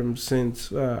stoked for him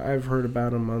since I've heard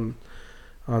about him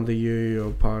on the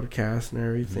Yo-Yo podcast and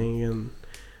everything, and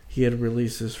he had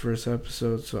released his first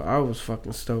episode, so I was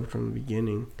fucking stoked from the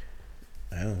beginning.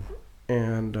 Damn.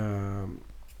 And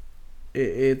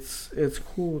it's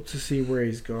cool to see where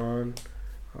he's gone.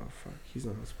 Oh fuck, he's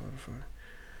not on Spotify.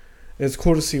 It's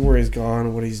cool to see where he's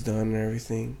gone, what he's done, and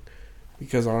everything.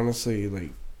 Because honestly,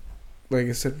 like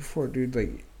I said before, dude,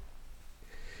 like,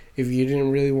 if you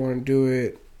didn't really want to do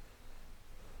it,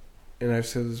 and I've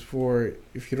said this before,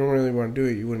 if you don't really want to do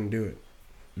it, you wouldn't do it.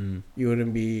 You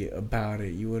wouldn't be about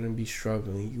it. You wouldn't be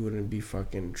struggling. You wouldn't be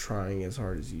fucking trying as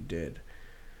hard as you did.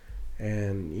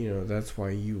 And, that's why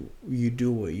you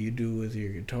do what you do with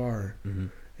your guitar. Mm-hmm.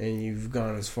 And you've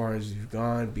gone as far as you've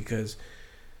gone because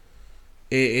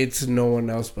it's no one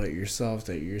else but yourself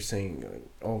that you're saying,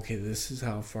 okay, this is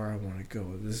how far I want to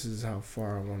go. This is how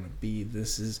far I want to be.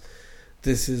 This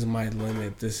is my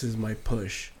limit. This is my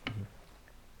push.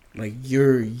 Mm-hmm. Like,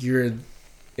 you're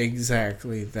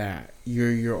exactly that.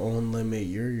 You're your own limit.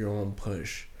 You're your own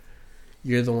push.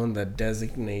 You're the one that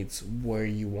designates where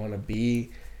you want to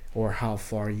be or how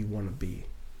far you want to be.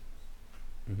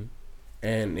 Mm-hmm.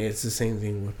 And it's the same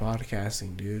thing with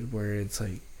podcasting, dude, where it's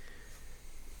like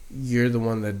you're the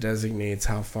one that designates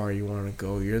how far you want to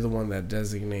go. You're the one that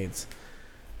designates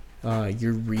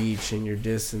your reach and your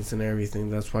distance and everything.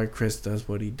 That's why Chris does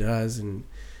what he does, and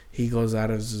he goes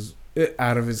out of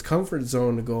out of his comfort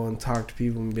zone to go and talk to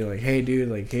people and be like, hey, dude,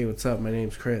 like, hey, what's up? My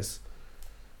name's Chris.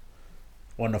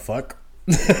 Wanna fuck?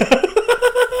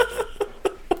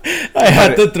 I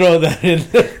had to throw that in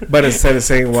there. But instead of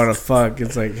saying wanna fuck,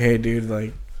 it's like, hey, dude,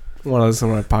 like, wanna listen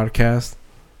to my podcast?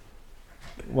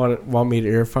 Want me to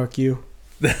ear fuck you?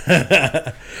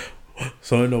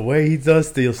 So in a way, he does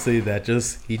still say that.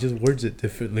 He just words it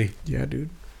differently. Yeah, dude.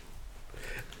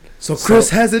 So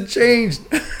Chris hasn't changed.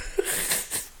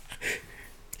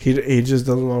 He just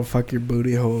doesn't want to fuck your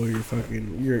booty hole,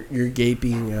 your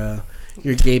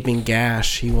gaping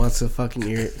gash. He wants to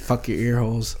fucking fuck your ear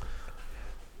holes.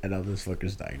 And now this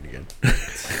fucker's dying again.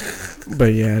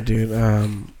 But yeah, dude.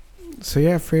 So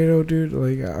yeah, Fredo, dude.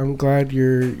 Like, I'm glad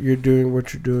you're doing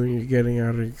what you're doing. You're getting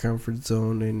out of your comfort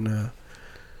zone and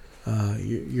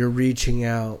you're reaching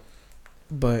out.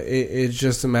 But it's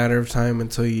just a matter of time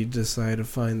until you decide to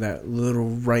find that little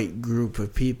right group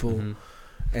of people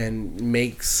and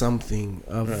make something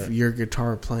of your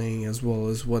guitar playing as well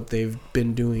as what they've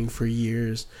been doing for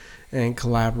years and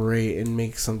collaborate and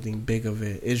make something big of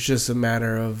it. It's just a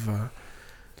matter of,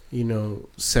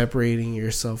 separating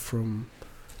yourself from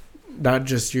not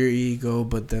just your ego,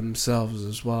 but themselves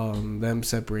as well, and them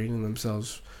separating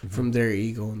themselves from their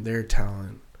ego and their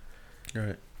talent.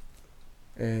 Right.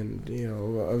 And,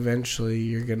 eventually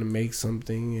you're going to make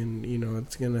something and,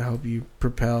 it's going to help you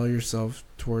propel yourself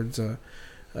towards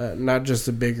not just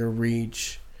a bigger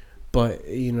reach, but,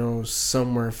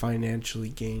 somewhere financially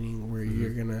gaining where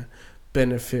you're going to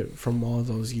benefit from all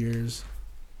those years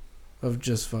of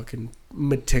just fucking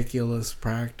meticulous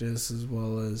practice as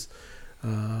well as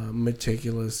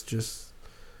meticulous just,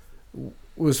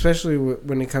 especially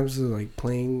when it comes to, like,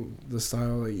 playing the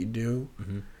style that you do,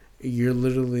 you're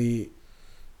literally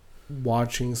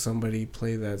watching somebody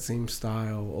play that same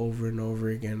style over and over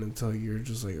again until you're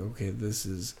just like, okay, this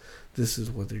is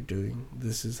what they're doing.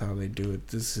 This is how they do it.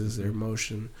 This is their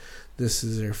motion. This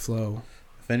is their flow.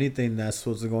 If anything, that's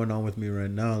what's going on with me right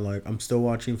now. Like, I'm still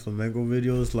watching flamenco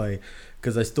videos, like,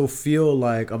 because I still feel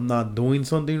like I'm not doing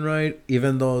something right,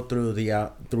 even though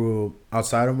through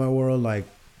outside of my world, like,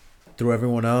 through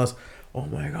everyone else, oh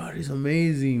my God, he's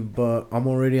amazing. But I'm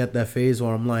already at that phase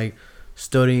where I'm like,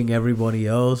 studying everybody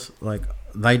else. Like,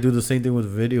 I do the same thing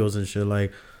with videos and shit.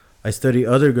 Like, I study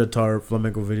other guitar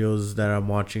flamenco videos that I'm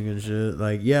watching and shit.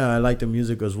 Like, yeah, I like the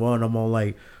music as well, and I'm all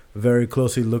like very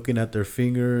closely looking at their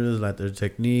fingers, like their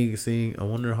technique, seeing, I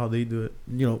wonder how they do it.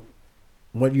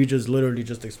 What you just literally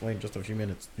just explained just a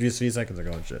few seconds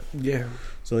ago and shit. Yeah.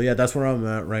 So yeah, that's where I'm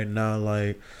at right now.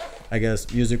 Like, I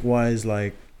guess music wise,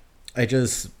 like, I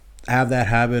just have that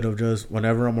habit of just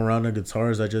whenever I'm around the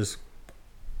guitars, I just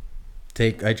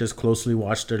closely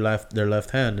watch their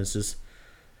left hand.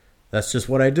 That's just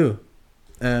what I do.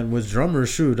 And with drummers,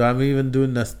 shoot, I'm even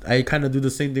doing this. I kind of do the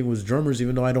same thing with drummers,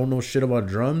 even though I don't know shit about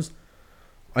drums.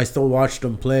 I still watch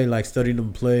them play, like, study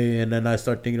them play, and then I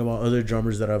start thinking about other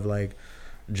drummers that I've, like,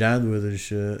 jammed with and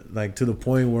shit. Like, to the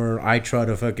point where I try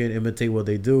to fucking imitate what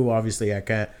they do. Obviously, I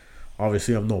can't.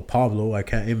 Obviously, I'm no Pablo. I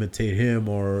can't imitate him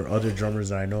or other drummers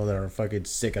that I know that are fucking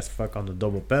sick as fuck on the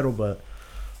double pedal, but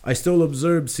I still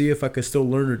observe, see if I can still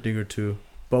learn a thing or two.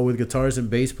 But with guitars and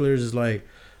bass players, it's like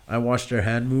I watch their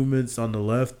hand movements on the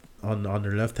left, on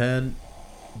their left hand,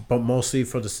 but mostly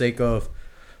for the sake of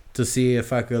to see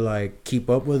if I could, like, keep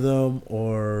up with them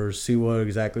or see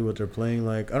what they're playing.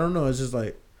 Like, I don't know. It's just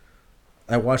like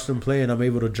I watch them play and I'm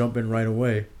able to jump in right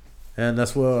away, and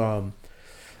that's what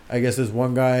I guess there's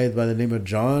one guy by the name of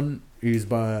John.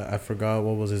 I forgot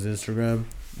what was his Instagram,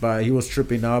 but he was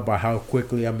tripping out by how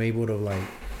quickly I'm able to, like,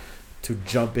 to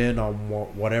jump in on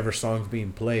whatever song's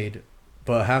being played.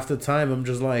 But half the time I'm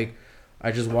just like,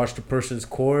 I just watch the person's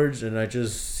chords and I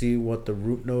just see what the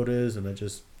root note is, and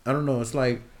I don't know, it's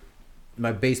like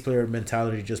my bass player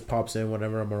mentality just pops in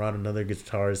whenever I'm around another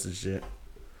guitarist and shit.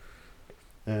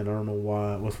 And I don't know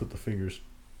what's with the fingers.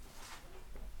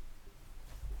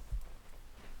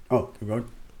 Oh, keep going.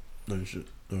 No shit.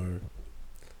 Alright.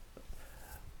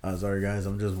 Sorry guys,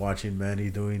 I'm just watching Manny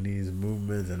doing these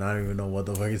movements and I don't even know what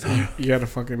the fuck he's talking about. You got a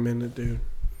fucking minute, dude.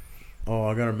 Oh,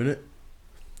 I got a minute?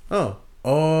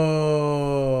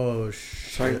 Oh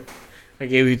shit. I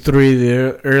gave you 3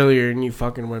 there earlier and you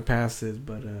fucking went past it,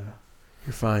 but you're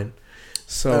fine.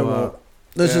 So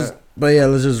let's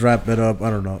just wrap it up. I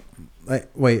don't know.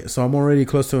 Wait, so I'm already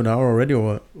close to an hour already or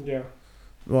what? Yeah.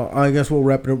 Well, I guess we'll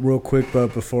wrap it up real quick,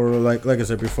 but before, like I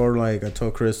said before, like, I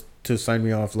told Chris to sign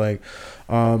me off, like,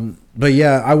 but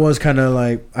yeah, I was kind of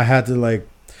like, I had to, like,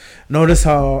 notice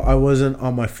how I wasn't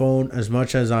on my phone as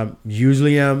much as I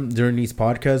usually am during these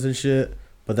podcasts and shit,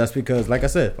 but that's because, like I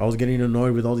said, I was getting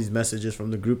annoyed with all these messages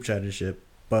from the group chat and shit.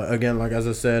 But again, like, as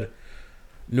I said,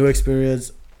 new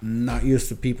experience. Not used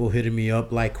to people hitting me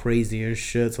up like crazy and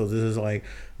shit. So this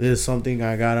is something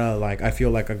I gotta like. I feel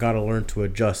like I gotta learn to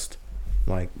adjust,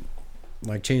 like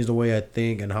change the way I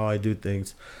think and how I do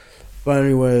things. But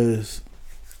anyways,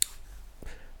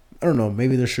 I don't know.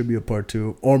 Maybe there should be a part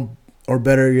 2, or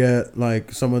better yet,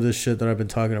 like some of this shit that I've been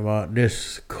talking about.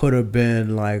 This could have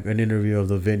been like an interview of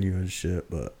the venue and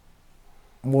shit. But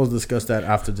we'll discuss that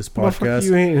after this podcast.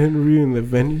 You ain't interviewing the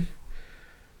venue.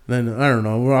 Then I don't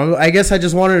know. I guess I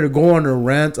just wanted to go on a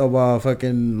rant about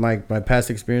fucking like my past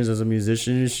experience as a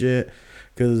musician and shit.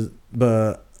 And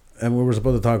we were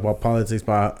supposed to talk about politics,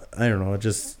 but I don't know.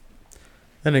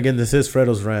 And again, this is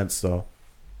Fredo's rant, so.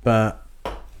 But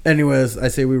anyways, I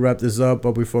say we wrap this up.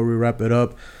 But before we wrap it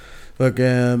up,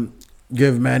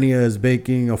 give Manny is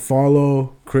Baking a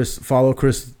follow. Follow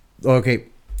Chris. Okay.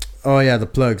 Oh yeah, the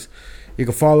plugs. You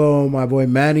can follow my boy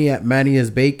Manny at Manny is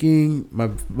Baking. My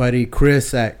buddy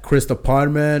Chris at Chris the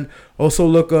Podman. Also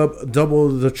look up Double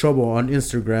the Trouble on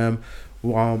Instagram.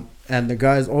 And the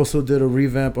guys also did a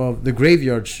revamp of the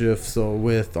Graveyard Shift. So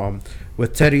with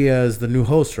Teddy as the new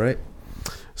host, right?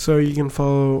 So you can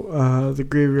follow the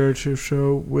Graveyard Shift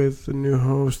show with the new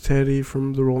host Teddy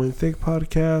from the Rolling Thick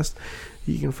podcast.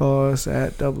 You can follow us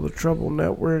at Double the Trouble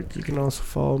Network. You can also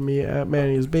follow me at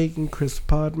Manny is Baking, Chris the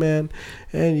Podman.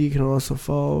 And you can also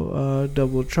follow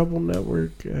Double the Trouble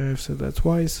Network. I've said that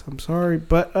twice. I'm sorry.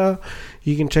 But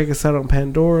you can check us out on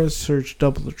Pandora. Search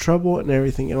Double the Trouble and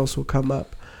everything else will come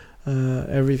up.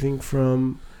 Everything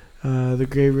from the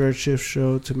Graveyard Shift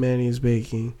show to Manny is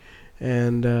Baking.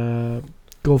 And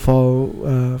go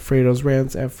follow Fredo's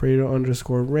Rants at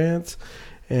Fredo_rants.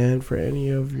 And for any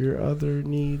of your other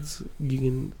needs, you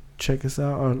can check us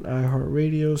out on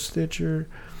iHeartRadio, Stitcher,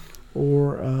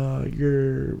 or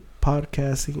your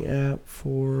podcasting app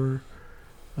for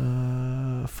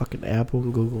fucking Apple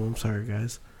and Google. I'm sorry,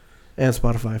 guys. And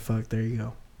Spotify. Fuck, there you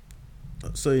go.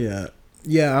 So,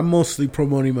 yeah, I'm mostly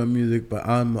promoting my music, but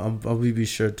I'll be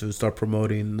sure to start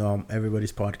promoting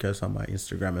everybody's podcast on my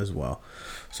Instagram as well.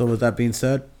 So, with that being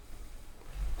said,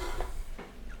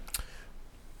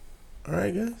 all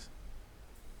right, guys.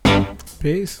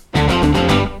 Peace.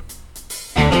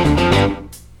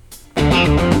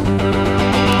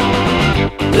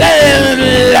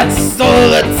 That's all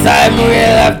the time we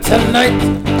have tonight.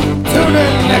 Tune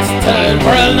in next time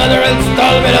for another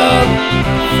installment of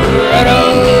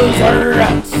Fredo's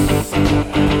Rants.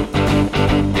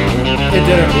 It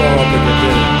didn't blow up, it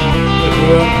did. It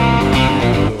blew up.